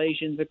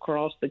populations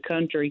across the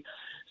country.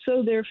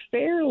 So they're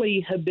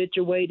fairly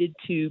habituated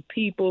to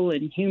people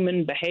and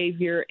human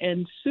behavior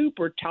and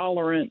super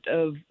tolerant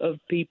of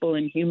people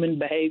and human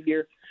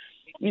behavior.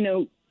 You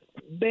know,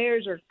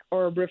 bears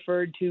are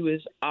referred to as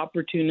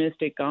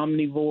opportunistic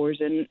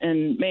omnivores,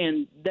 and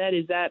man, that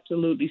is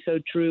absolutely so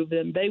true of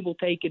them. They will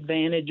take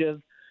advantage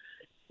of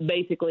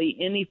basically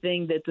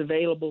anything that's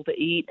available to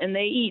eat, and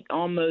they eat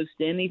almost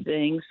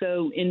anything.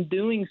 So in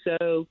doing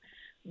so,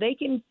 they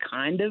can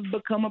kind of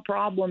become a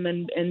problem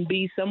and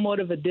be somewhat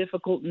of a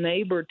difficult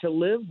neighbor to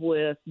live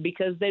with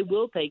because they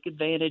will take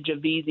advantage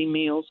of easy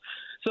meals.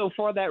 So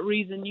for that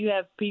reason, you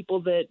have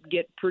people that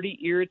get pretty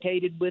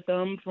irritated with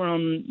them,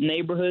 from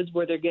neighborhoods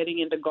where they're getting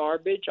into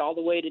garbage all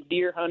the way to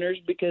deer hunters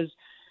because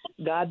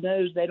God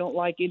knows they don't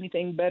like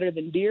anything better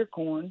than deer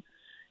corn.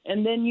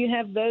 And then you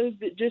have those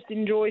that just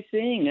enjoy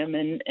seeing them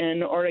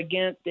and are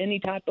against any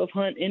type of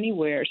hunt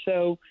anywhere.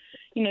 So,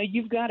 you know,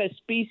 you've got a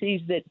species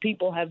that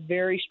people have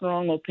very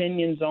strong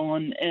opinions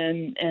on,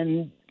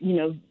 and you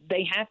know,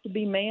 they have to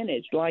be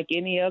managed like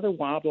any other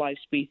wildlife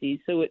species.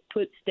 So it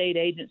puts state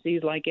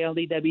agencies like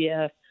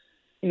LWF,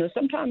 you know,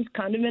 sometimes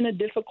kind of in a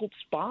difficult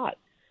spot.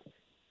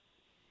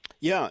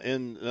 Yeah,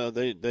 and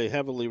they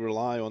heavily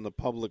rely on the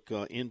public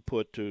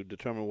input to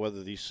determine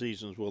whether these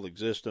seasons will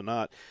exist or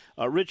not.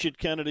 Richard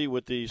Kennedy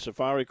with the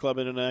Safari Club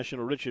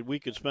International. Richard, we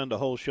could spend a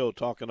whole show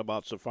talking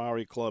about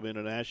Safari Club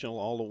International,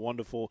 all the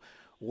wonderful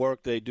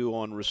work they do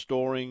on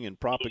restoring and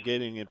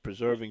propagating and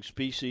preserving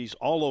species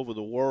all over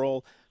the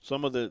world.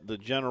 Some of the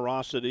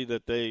generosity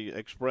that they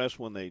express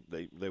when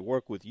they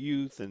work with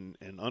youth and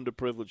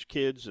underprivileged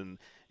kids and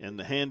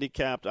the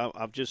handicapped.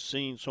 I've just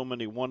seen so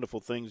many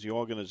wonderful things the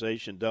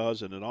organization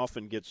does, and it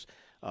often gets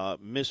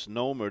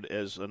misnomered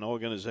as an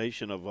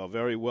organization of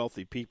very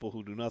wealthy people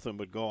who do nothing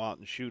but go out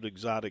and shoot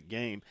exotic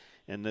game.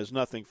 And there's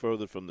nothing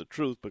further from the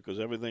truth, because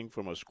everything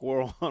from a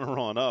squirrel hunter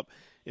on up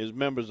is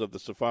members of the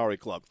Safari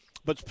Club.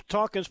 But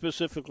talking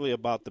specifically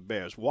about the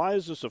bears, why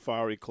does the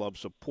Safari Club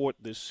support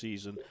this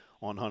season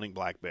on hunting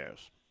black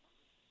bears?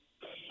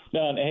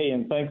 Don, hey,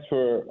 and thanks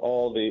for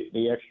all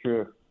the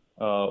extra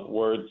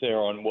words there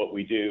on what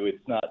we do.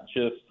 It's not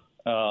just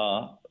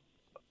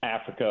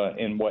Africa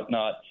and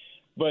whatnot,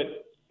 but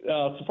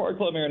Safari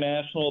Club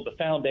International, the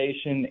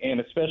foundation,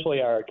 and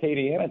especially our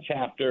Acadiana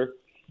chapter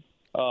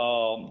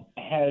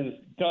has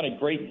done a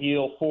great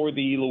deal for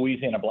the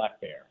Louisiana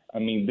black bear. I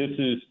mean, this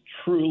is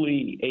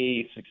truly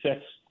a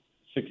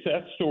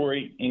success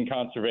story in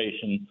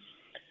conservation,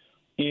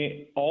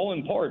 all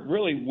in part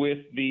really with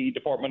the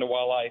Department of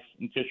Wildlife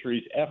and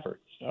Fisheries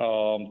efforts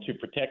to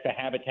protect the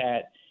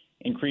habitat,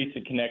 increase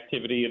the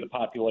connectivity of the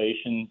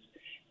populations.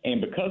 And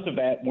because of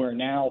that, we're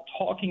now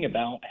talking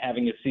about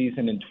having a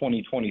season in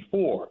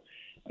 2024.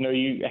 I know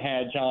you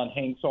had John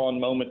Hanks on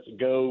moments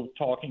ago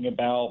talking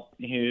about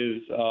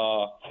his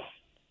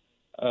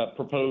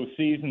proposed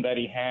season that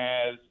he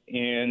has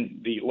in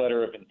the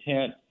letter of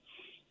intent.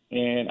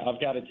 And I've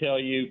got to tell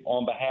you,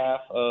 on behalf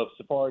of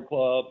Safari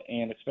Club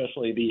and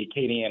especially the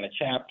Acadiana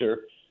chapter,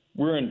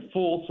 we're in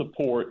full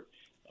support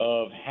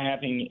of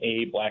having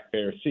a black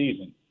bear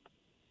season.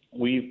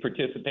 We've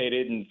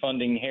participated in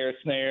funding hair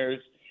snares,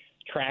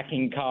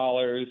 tracking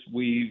collars.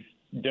 We've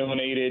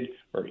donated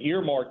or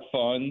earmarked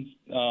funds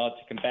to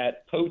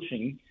combat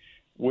poaching,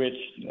 which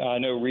I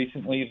know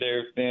recently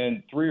there have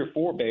been 3 or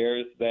 4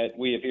 bears that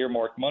we have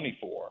earmarked money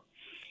for.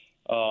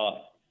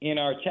 In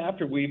our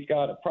chapter, we've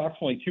got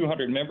approximately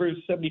 200 members,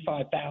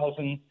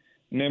 75,000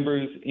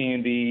 members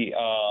in the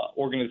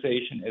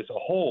organization as a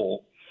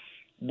whole.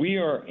 We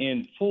are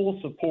in full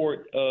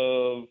support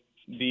of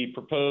the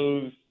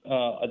proposed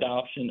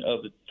adoption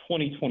of the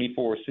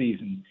 2024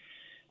 season.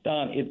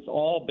 Don, it's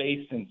all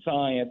based in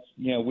science.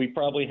 You know, we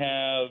probably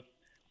have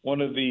one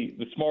of the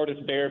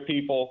smartest bear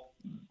people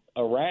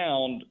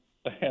around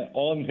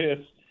on this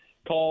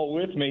call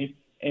with me,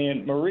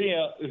 and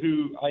Maria,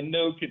 who I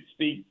know could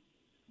speak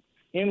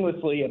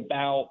endlessly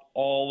about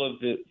all of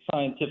the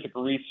scientific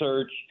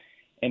research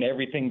and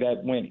everything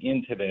that went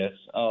into this.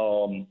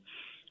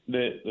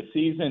 The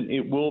season,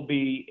 it will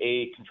be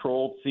a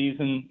controlled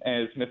season,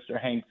 as Mr.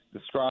 Hanks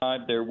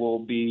described. There will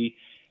be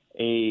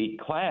a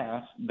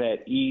class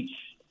that each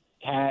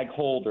tag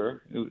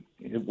holder,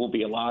 it will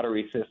be a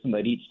lottery system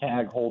that each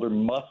tag holder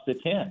must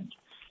attend.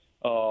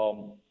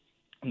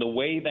 The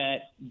way that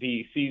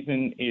the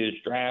season is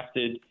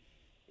drafted,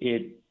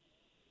 it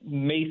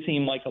may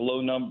seem like a low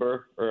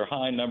number or a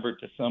high number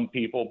to some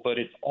people, but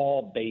it's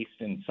all based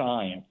in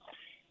science.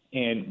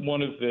 And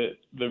one of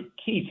the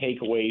key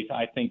takeaways,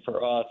 I think,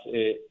 for us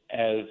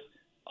as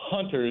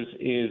hunters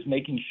is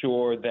making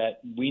sure that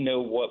we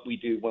know what we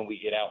do when we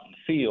get out in the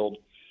field.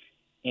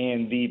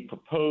 And the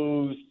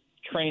proposed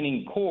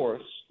training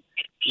course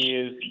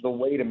is the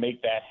way to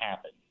make that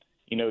happen.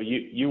 You know,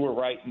 you were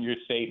right in your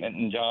statement,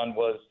 and John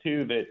was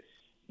too, that,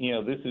 you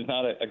know, this is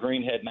not a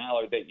greenhead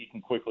mallard that you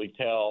can quickly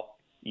tell,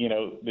 you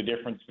know, the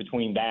difference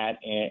between that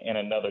and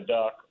another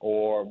duck,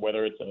 or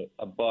whether it's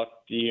a buck,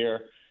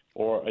 deer,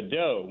 or a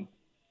doe.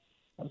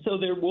 So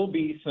there will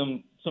be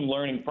some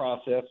learning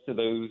process to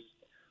those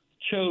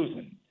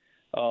chosen.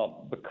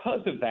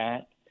 Because of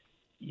that,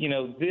 you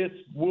know, this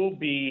will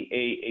be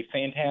a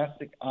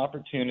fantastic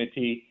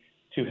opportunity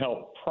to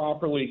help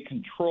properly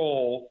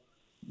control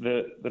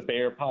the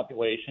bear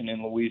population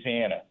in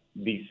Louisiana.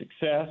 The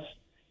success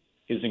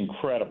is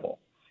incredible.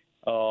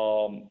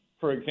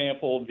 For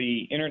example,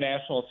 the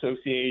International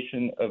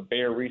Association of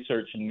Bear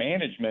Research and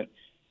Management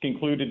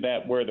concluded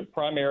that where the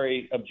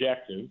primary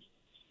objective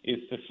is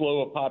to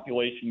slow a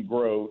population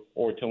growth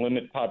or to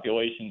limit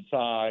population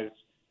size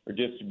or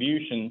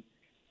distribution,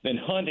 then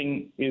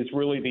hunting is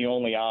really the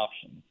only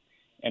option.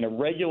 And a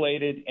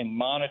regulated and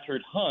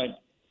monitored hunt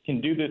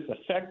can do this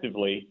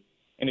effectively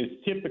and is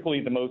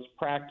typically the most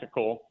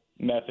practical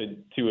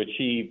method to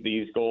achieve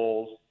these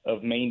goals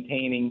of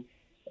maintaining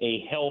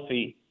a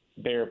healthy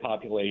bear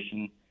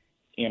population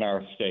in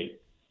our state.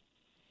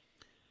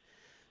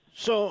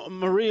 So,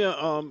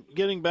 Maria,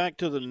 getting back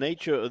to the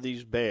nature of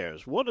these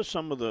bears, what are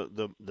some of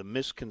the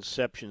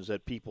misconceptions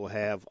that people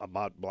have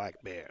about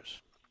black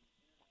bears?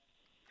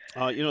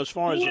 You know, as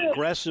far as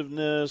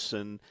aggressiveness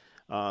and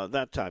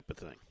that type of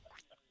thing.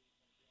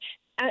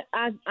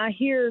 I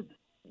hear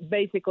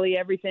basically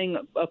everything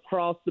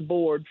across the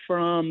board,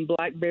 from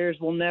black bears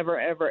will never,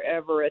 ever,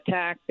 ever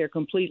attack. They're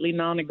completely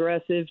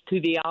non-aggressive,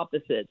 to the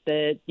opposite,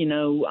 that, you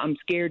know, I'm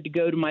scared to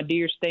go to my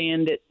deer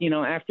stand at, you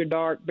know, after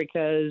dark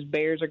because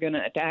bears are going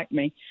to attack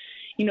me.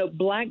 You know,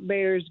 black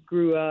bears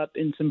grew up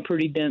in some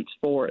pretty dense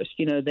forest.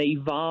 You know, they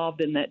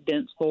evolved in that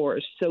dense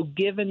forest. So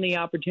given the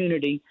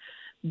opportunity,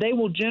 they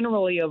will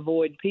generally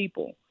avoid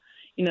people.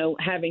 You know,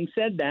 having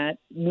said that,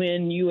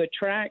 when you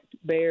attract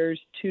bears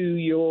to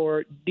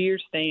your deer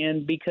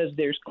stand because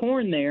there's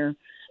corn there,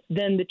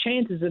 then the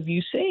chances of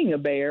you seeing a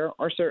bear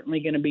are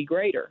certainly going to be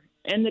greater.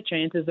 And the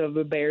chances of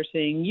a bear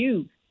seeing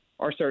you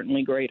are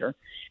certainly greater.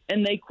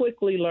 And they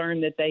quickly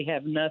learn that they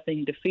have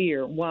nothing to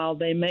fear. While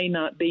they may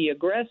not be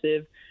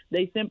aggressive,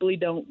 they simply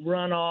don't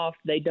run off.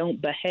 They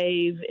don't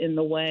behave in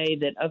the way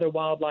that other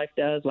wildlife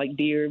does, like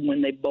deer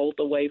when they bolt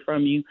away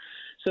from you.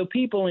 So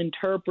people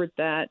interpret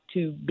that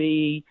to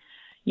be,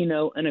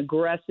 an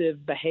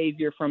aggressive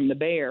behavior from the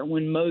bear,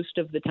 when most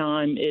of the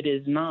time it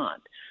is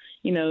not.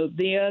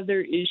 The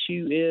other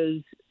issue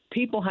is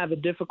people have a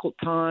difficult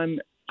time,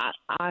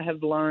 I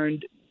have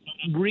learned,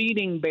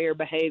 reading bear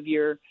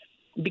behavior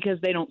because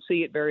they don't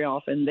see it very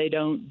often.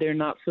 They're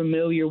not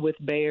familiar with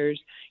bears.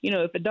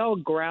 If a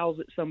dog growls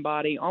at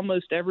somebody,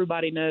 almost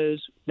everybody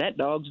knows that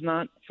dog's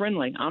not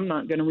friendly. I'm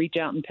not going to reach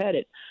out and pet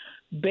it.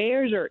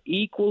 Bears are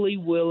equally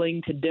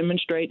willing to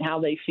demonstrate how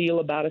they feel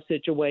about a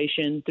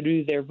situation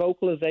through their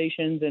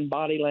vocalizations and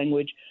body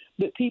language,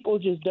 but people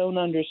just don't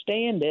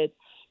understand it,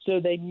 so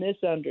they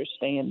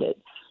misunderstand it.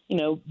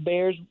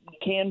 Bears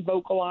can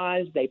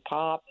vocalize, they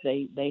pop,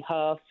 they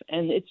huff,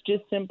 and it's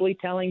just simply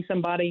telling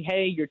somebody,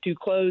 hey, you're too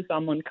close,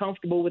 I'm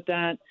uncomfortable with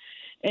that,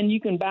 and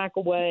you can back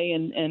away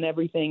and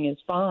everything is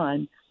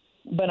fine.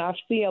 But I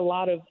see a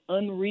lot of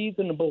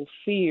unreasonable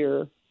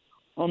fear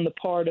on the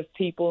part of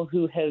people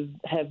who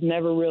have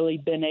never really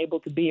been able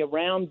to be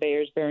around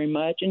bears very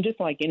much. And just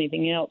like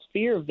anything else,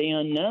 fear of the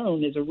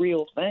unknown is a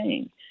real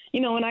thing.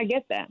 And I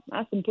get that.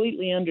 I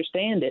completely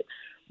understand it.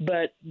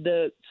 But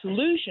the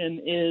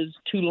solution is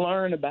to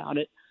learn about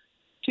it,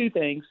 two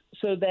things,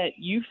 so that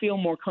you feel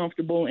more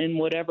comfortable in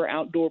whatever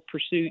outdoor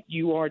pursuit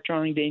you are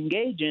trying to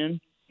engage in,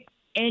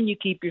 and you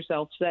keep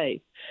yourself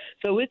safe.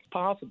 So it's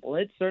possible.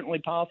 It's certainly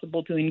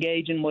possible to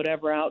engage in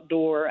whatever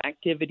outdoor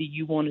activity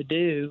you want to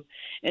do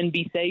and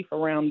be safe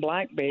around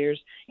black bears.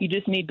 You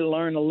just need to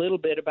learn a little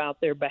bit about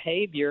their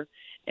behavior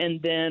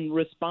and then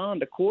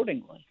respond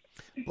accordingly.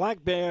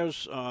 Black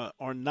bears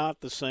are not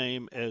the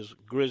same as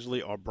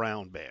grizzly or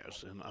brown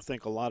bears, and I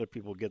think a lot of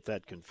people get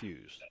that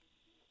confused.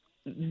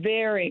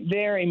 Very,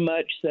 very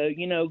much so.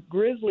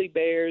 Grizzly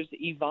bears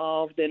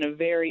evolved in a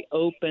very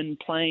open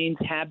plains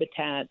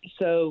habitat,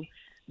 so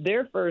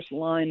their first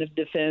line of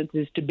defense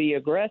is to be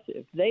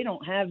aggressive. They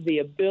don't have the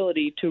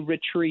ability to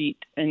retreat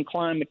and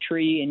climb a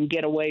tree and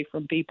get away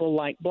from people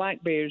like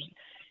black bears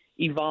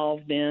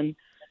evolved in.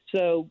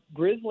 So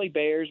grizzly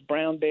bears,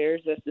 brown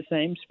bears, that's the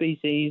same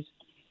species,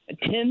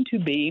 tend to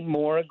be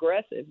more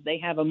aggressive. They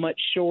have a much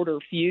shorter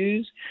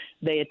fuse.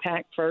 They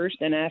attack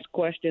first and ask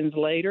questions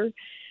later.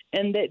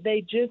 And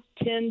they just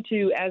tend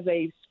to, as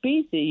a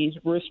species,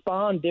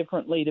 respond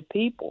differently to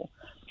people.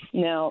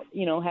 Now,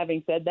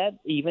 having said that,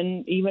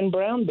 even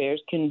brown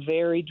bears can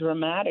vary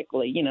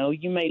dramatically.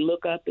 You may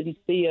look up and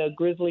see a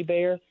grizzly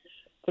bear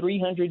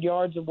 300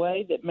 yards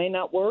away that may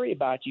not worry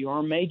about you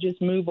or may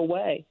just move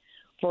away.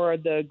 For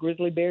the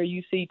grizzly bear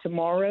you see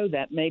tomorrow,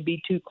 that may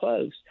be too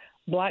close.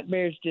 Black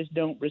bears just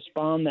don't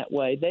respond that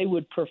way. They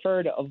would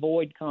prefer to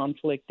avoid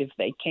conflict if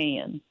they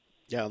can.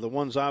 Yeah, the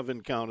ones I've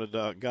encountered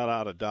got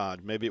out of Dodge.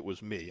 Maybe it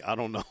was me. I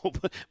don't know.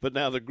 But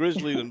now the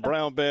grizzly and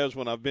brown bears,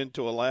 when I've been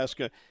to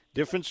Alaska,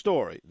 different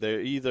story.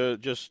 They're either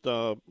just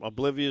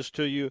oblivious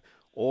to you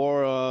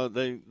or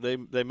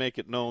they make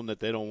it known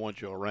that they don't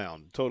want you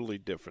around. Totally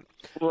different.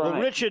 Right.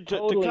 Well, Richard,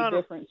 totally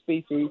different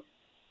species.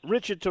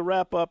 Richard, to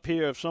wrap up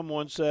here, if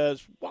someone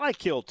says, why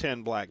kill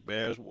 10 black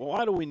bears?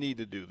 Why do we need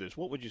to do this?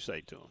 What would you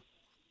say to them?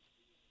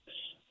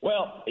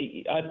 Well,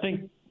 I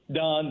think,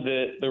 Don,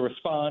 the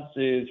response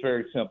is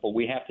very simple.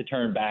 We have to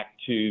turn back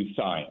to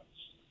science.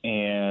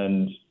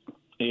 And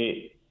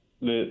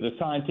the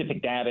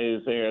scientific data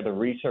is there. The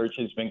research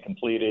has been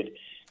completed.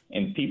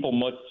 And people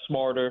much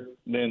smarter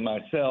than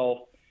myself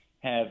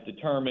have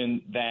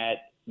determined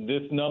that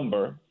this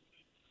number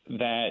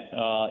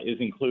that is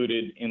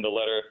included in the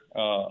letter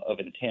of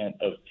intent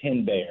of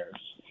 10 bears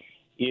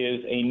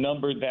is a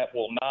number that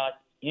will not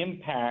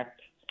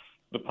impact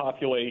the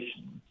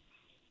population.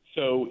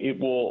 So it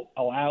will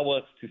allow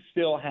us to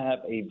still have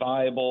a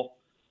viable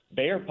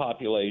bear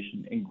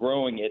population and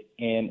growing it,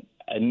 and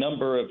a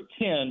number of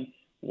 10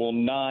 will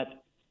not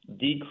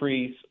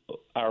decrease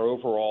our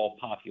overall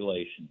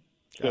population.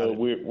 So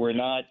we're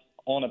not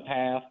on a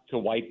path to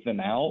wipe them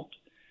out.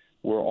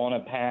 We're on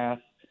a path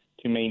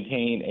to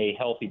maintain a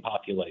healthy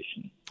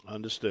population.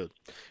 Understood.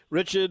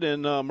 Richard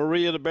and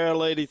Maria, the Bear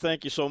Lady,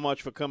 thank you so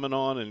much for coming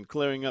on and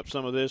clearing up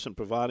some of this and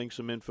providing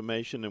some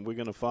information. And we're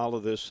going to follow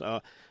this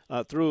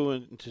through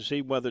and to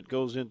see whether it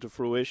goes into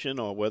fruition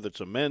or whether it's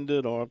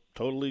amended or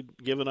totally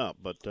given up.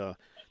 But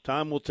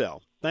time will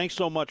tell. Thanks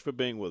so much for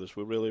being with us.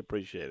 We really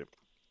appreciate it.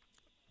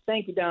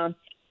 Thank you, Don.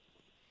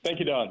 Thank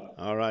you, Don.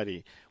 All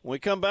righty. When we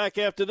come back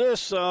after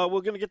this, we're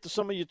going to get to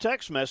some of your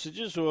text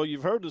messages. Well,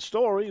 you've heard the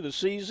story, the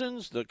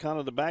seasons, the kind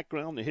of the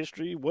background, the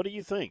history. What do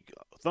you think?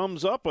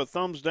 Thumbs up or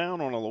thumbs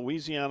down on a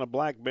Louisiana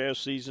black bear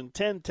season?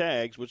 10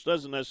 tags, which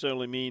doesn't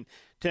necessarily mean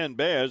 10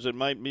 bears. It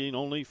might mean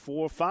only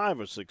 4 or 5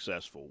 are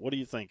successful. What are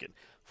you thinking?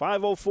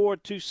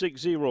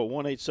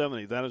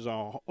 504-260-1870. That is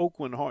our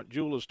Oakland Heart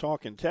Jewelers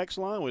talking text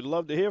line. We'd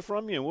love to hear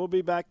from you, and we'll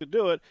be back to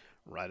do it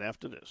right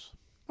after this.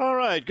 All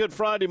right, good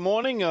Friday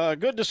morning.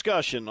 Good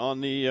discussion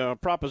on the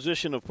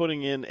proposition of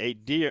putting in a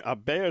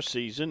bear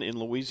season in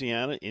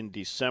Louisiana in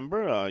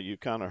December. You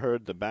kind of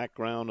heard the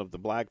background of the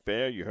black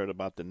bear. You heard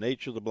about the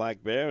nature of the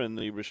black bear and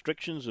the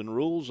restrictions and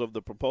rules of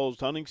the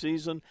proposed hunting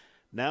season.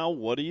 Now,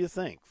 what do you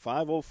think?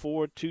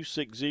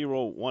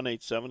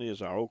 504-260-1870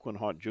 is our Oakland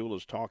Heart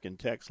Jewelers talking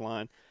text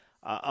line.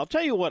 I'll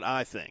tell you what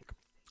I think.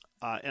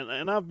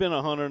 And I've been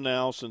a hunter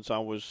now since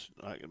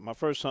my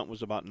first hunt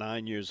was about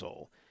 9 years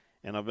old.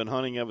 And I've been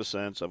hunting ever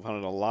since. I've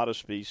hunted a lot of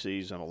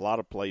species and a lot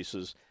of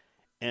places.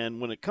 And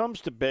when it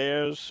comes to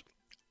bears,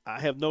 I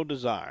have no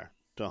desire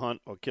to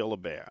hunt or kill a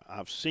bear.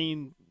 I've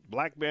seen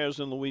black bears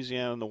in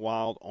Louisiana in the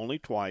wild only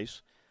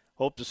twice.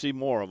 Hope to see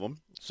more of them.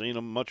 Seen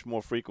them much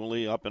more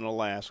frequently up in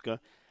Alaska.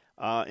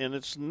 And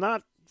it's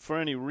not for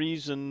any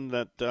reason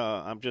that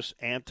I'm just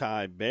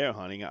anti-bear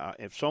hunting.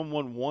 If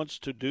someone wants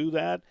to do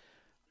that,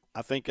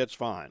 I think that's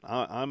fine.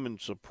 I'm in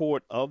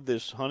support of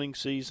this hunting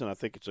season. I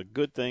think it's a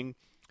good thing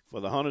for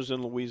the hunters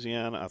in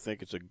Louisiana. I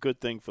think it's a good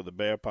thing for the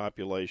bear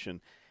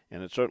population,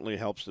 and it certainly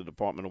helps the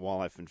Department of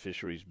Wildlife and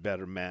Fisheries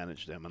better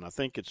manage them. And I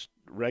think it's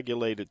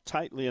regulated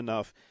tightly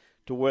enough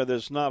to where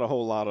there's not a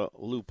whole lot of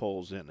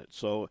loopholes in it.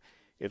 So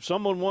if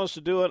someone wants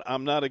to do it,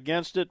 I'm not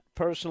against it.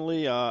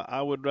 Personally,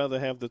 I would rather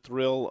have the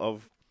thrill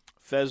of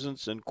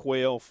pheasants and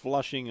quail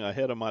flushing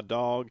ahead of my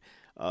dog,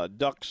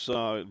 ducks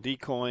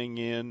decoying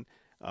in,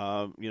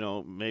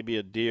 maybe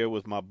a deer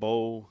with my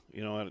bow,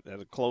 at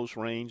a close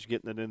range,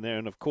 getting it in there.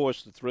 And, of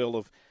course, the thrill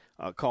of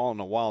calling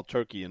a wild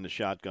turkey in the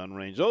shotgun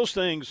range. Those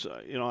things,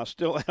 I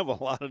still have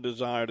a lot of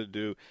desire to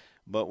do.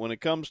 But when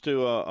it comes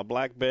to a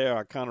black bear,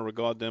 I kind of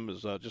regard them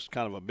as just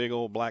kind of a big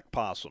old black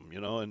possum,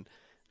 and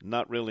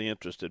not really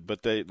interested.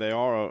 But they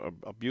are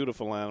a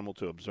beautiful animal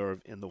to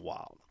observe in the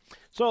wild.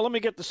 So let me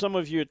get to some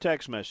of your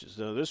text messages.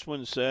 This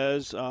one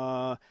says,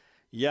 yabba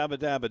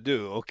dabba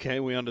do. Okay,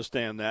 we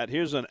understand that.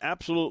 Here's an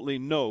absolutely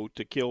no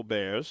to kill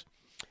bears.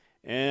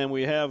 And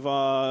we have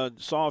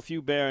saw a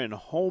few bear in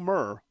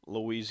Homer,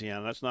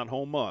 Louisiana. That's not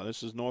Homer.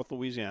 This is North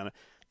Louisiana.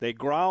 They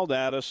growled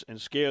at us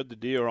and scared the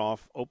deer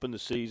off. Open the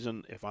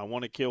season. If I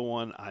want to kill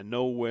one, I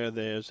know where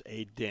there's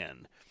a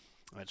den.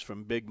 That's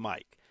from Big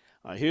Mike.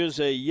 Here's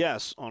a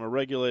yes on a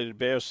regulated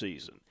bear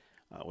season.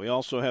 We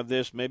also have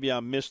this. Maybe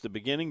I missed the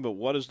beginning, but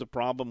what is the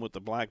problem with the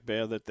black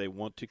bear that they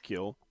want to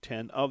kill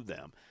 10 of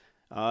them?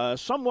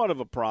 Somewhat of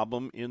a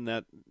problem in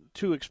that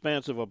too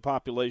expansive a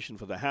population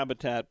for the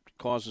habitat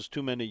causes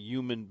too many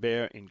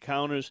human-bear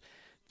encounters.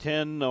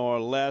 10 or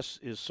less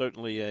is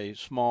certainly a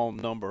small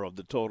number of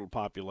the total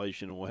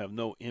population and will have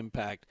no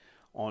impact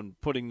on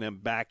putting them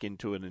back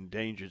into an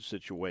endangered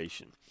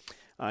situation.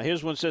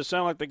 Here's one that says,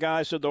 sound like the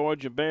guy said the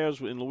origin of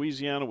bears in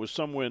Louisiana was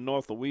somewhere in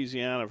North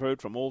Louisiana. I've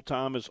heard from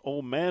old-timers,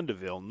 old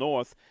Mandeville,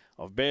 north,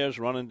 of bears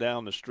running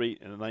down the street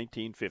in the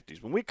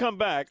 1950s. When we come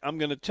back, I'm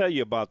going to tell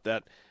you about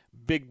that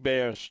big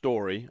bear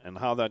story and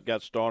how that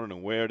got started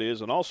and where it is.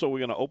 And also we're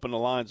going to open the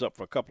lines up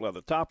for a couple other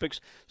topics.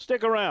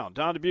 Stick around.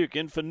 Don Dubuc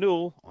in for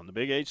Newell on the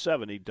Big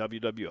 870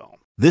 WWL.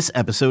 This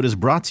episode is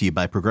brought to you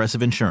by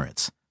Progressive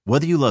Insurance.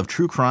 Whether you love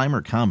true crime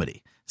or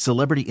comedy,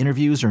 celebrity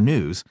interviews or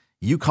news,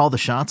 you call the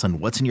shots on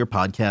what's in your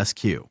podcast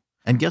queue.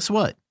 And guess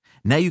what?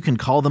 Now you can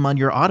call them on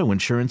your auto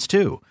insurance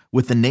too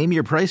with the Name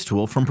Your Price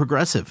tool from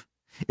Progressive.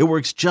 It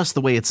works just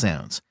the way it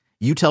sounds.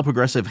 You tell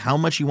Progressive how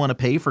much you want to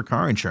pay for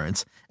car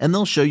insurance, and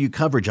they'll show you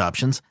coverage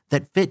options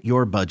that fit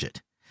your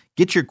budget.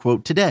 Get your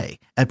quote today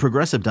at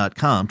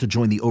Progressive.com to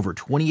join the over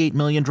 28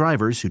 million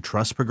drivers who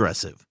trust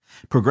Progressive.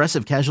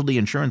 Progressive Casualty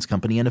Insurance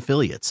Company and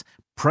Affiliates.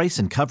 Price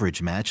and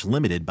coverage match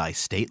limited by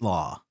state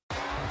law.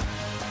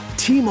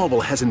 T-Mobile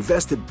has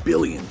invested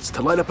billions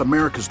to light up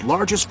America's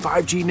largest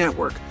 5G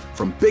network,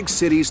 from big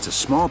cities to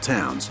small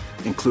towns,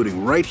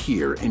 including right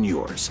here in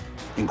yours.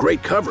 And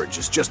great coverage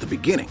is just the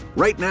beginning.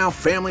 Right now,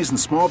 families and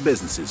small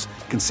businesses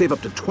can save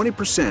up to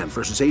 20%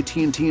 versus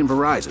AT&T and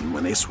Verizon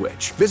when they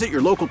switch. Visit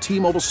your local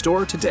T-Mobile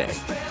store today.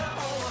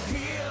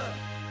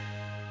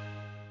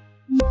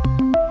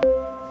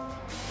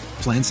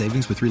 Plan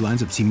savings with 3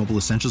 lines of T-Mobile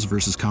Essentials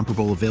versus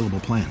comparable available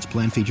plans.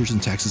 Plan features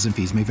and taxes and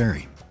fees may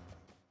vary.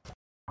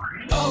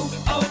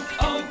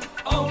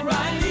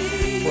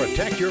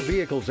 Protect your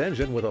vehicle's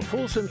engine with a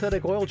full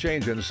synthetic oil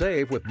change and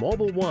save with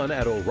Mobil 1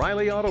 at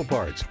O'Reilly Auto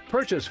Parts.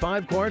 Purchase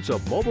 5 quarts of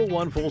Mobil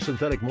 1 full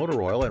synthetic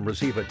motor oil and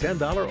receive a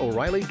 $10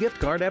 O'Reilly gift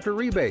card after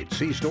rebate.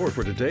 See store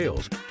for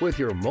details. With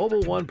your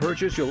Mobil 1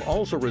 purchase, you'll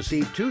also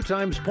receive 2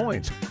 times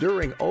points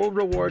during Old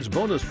Rewards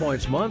Bonus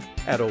Points Month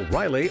at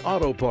O'Reilly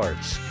Auto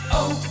Parts.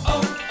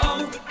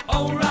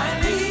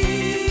 O'Reilly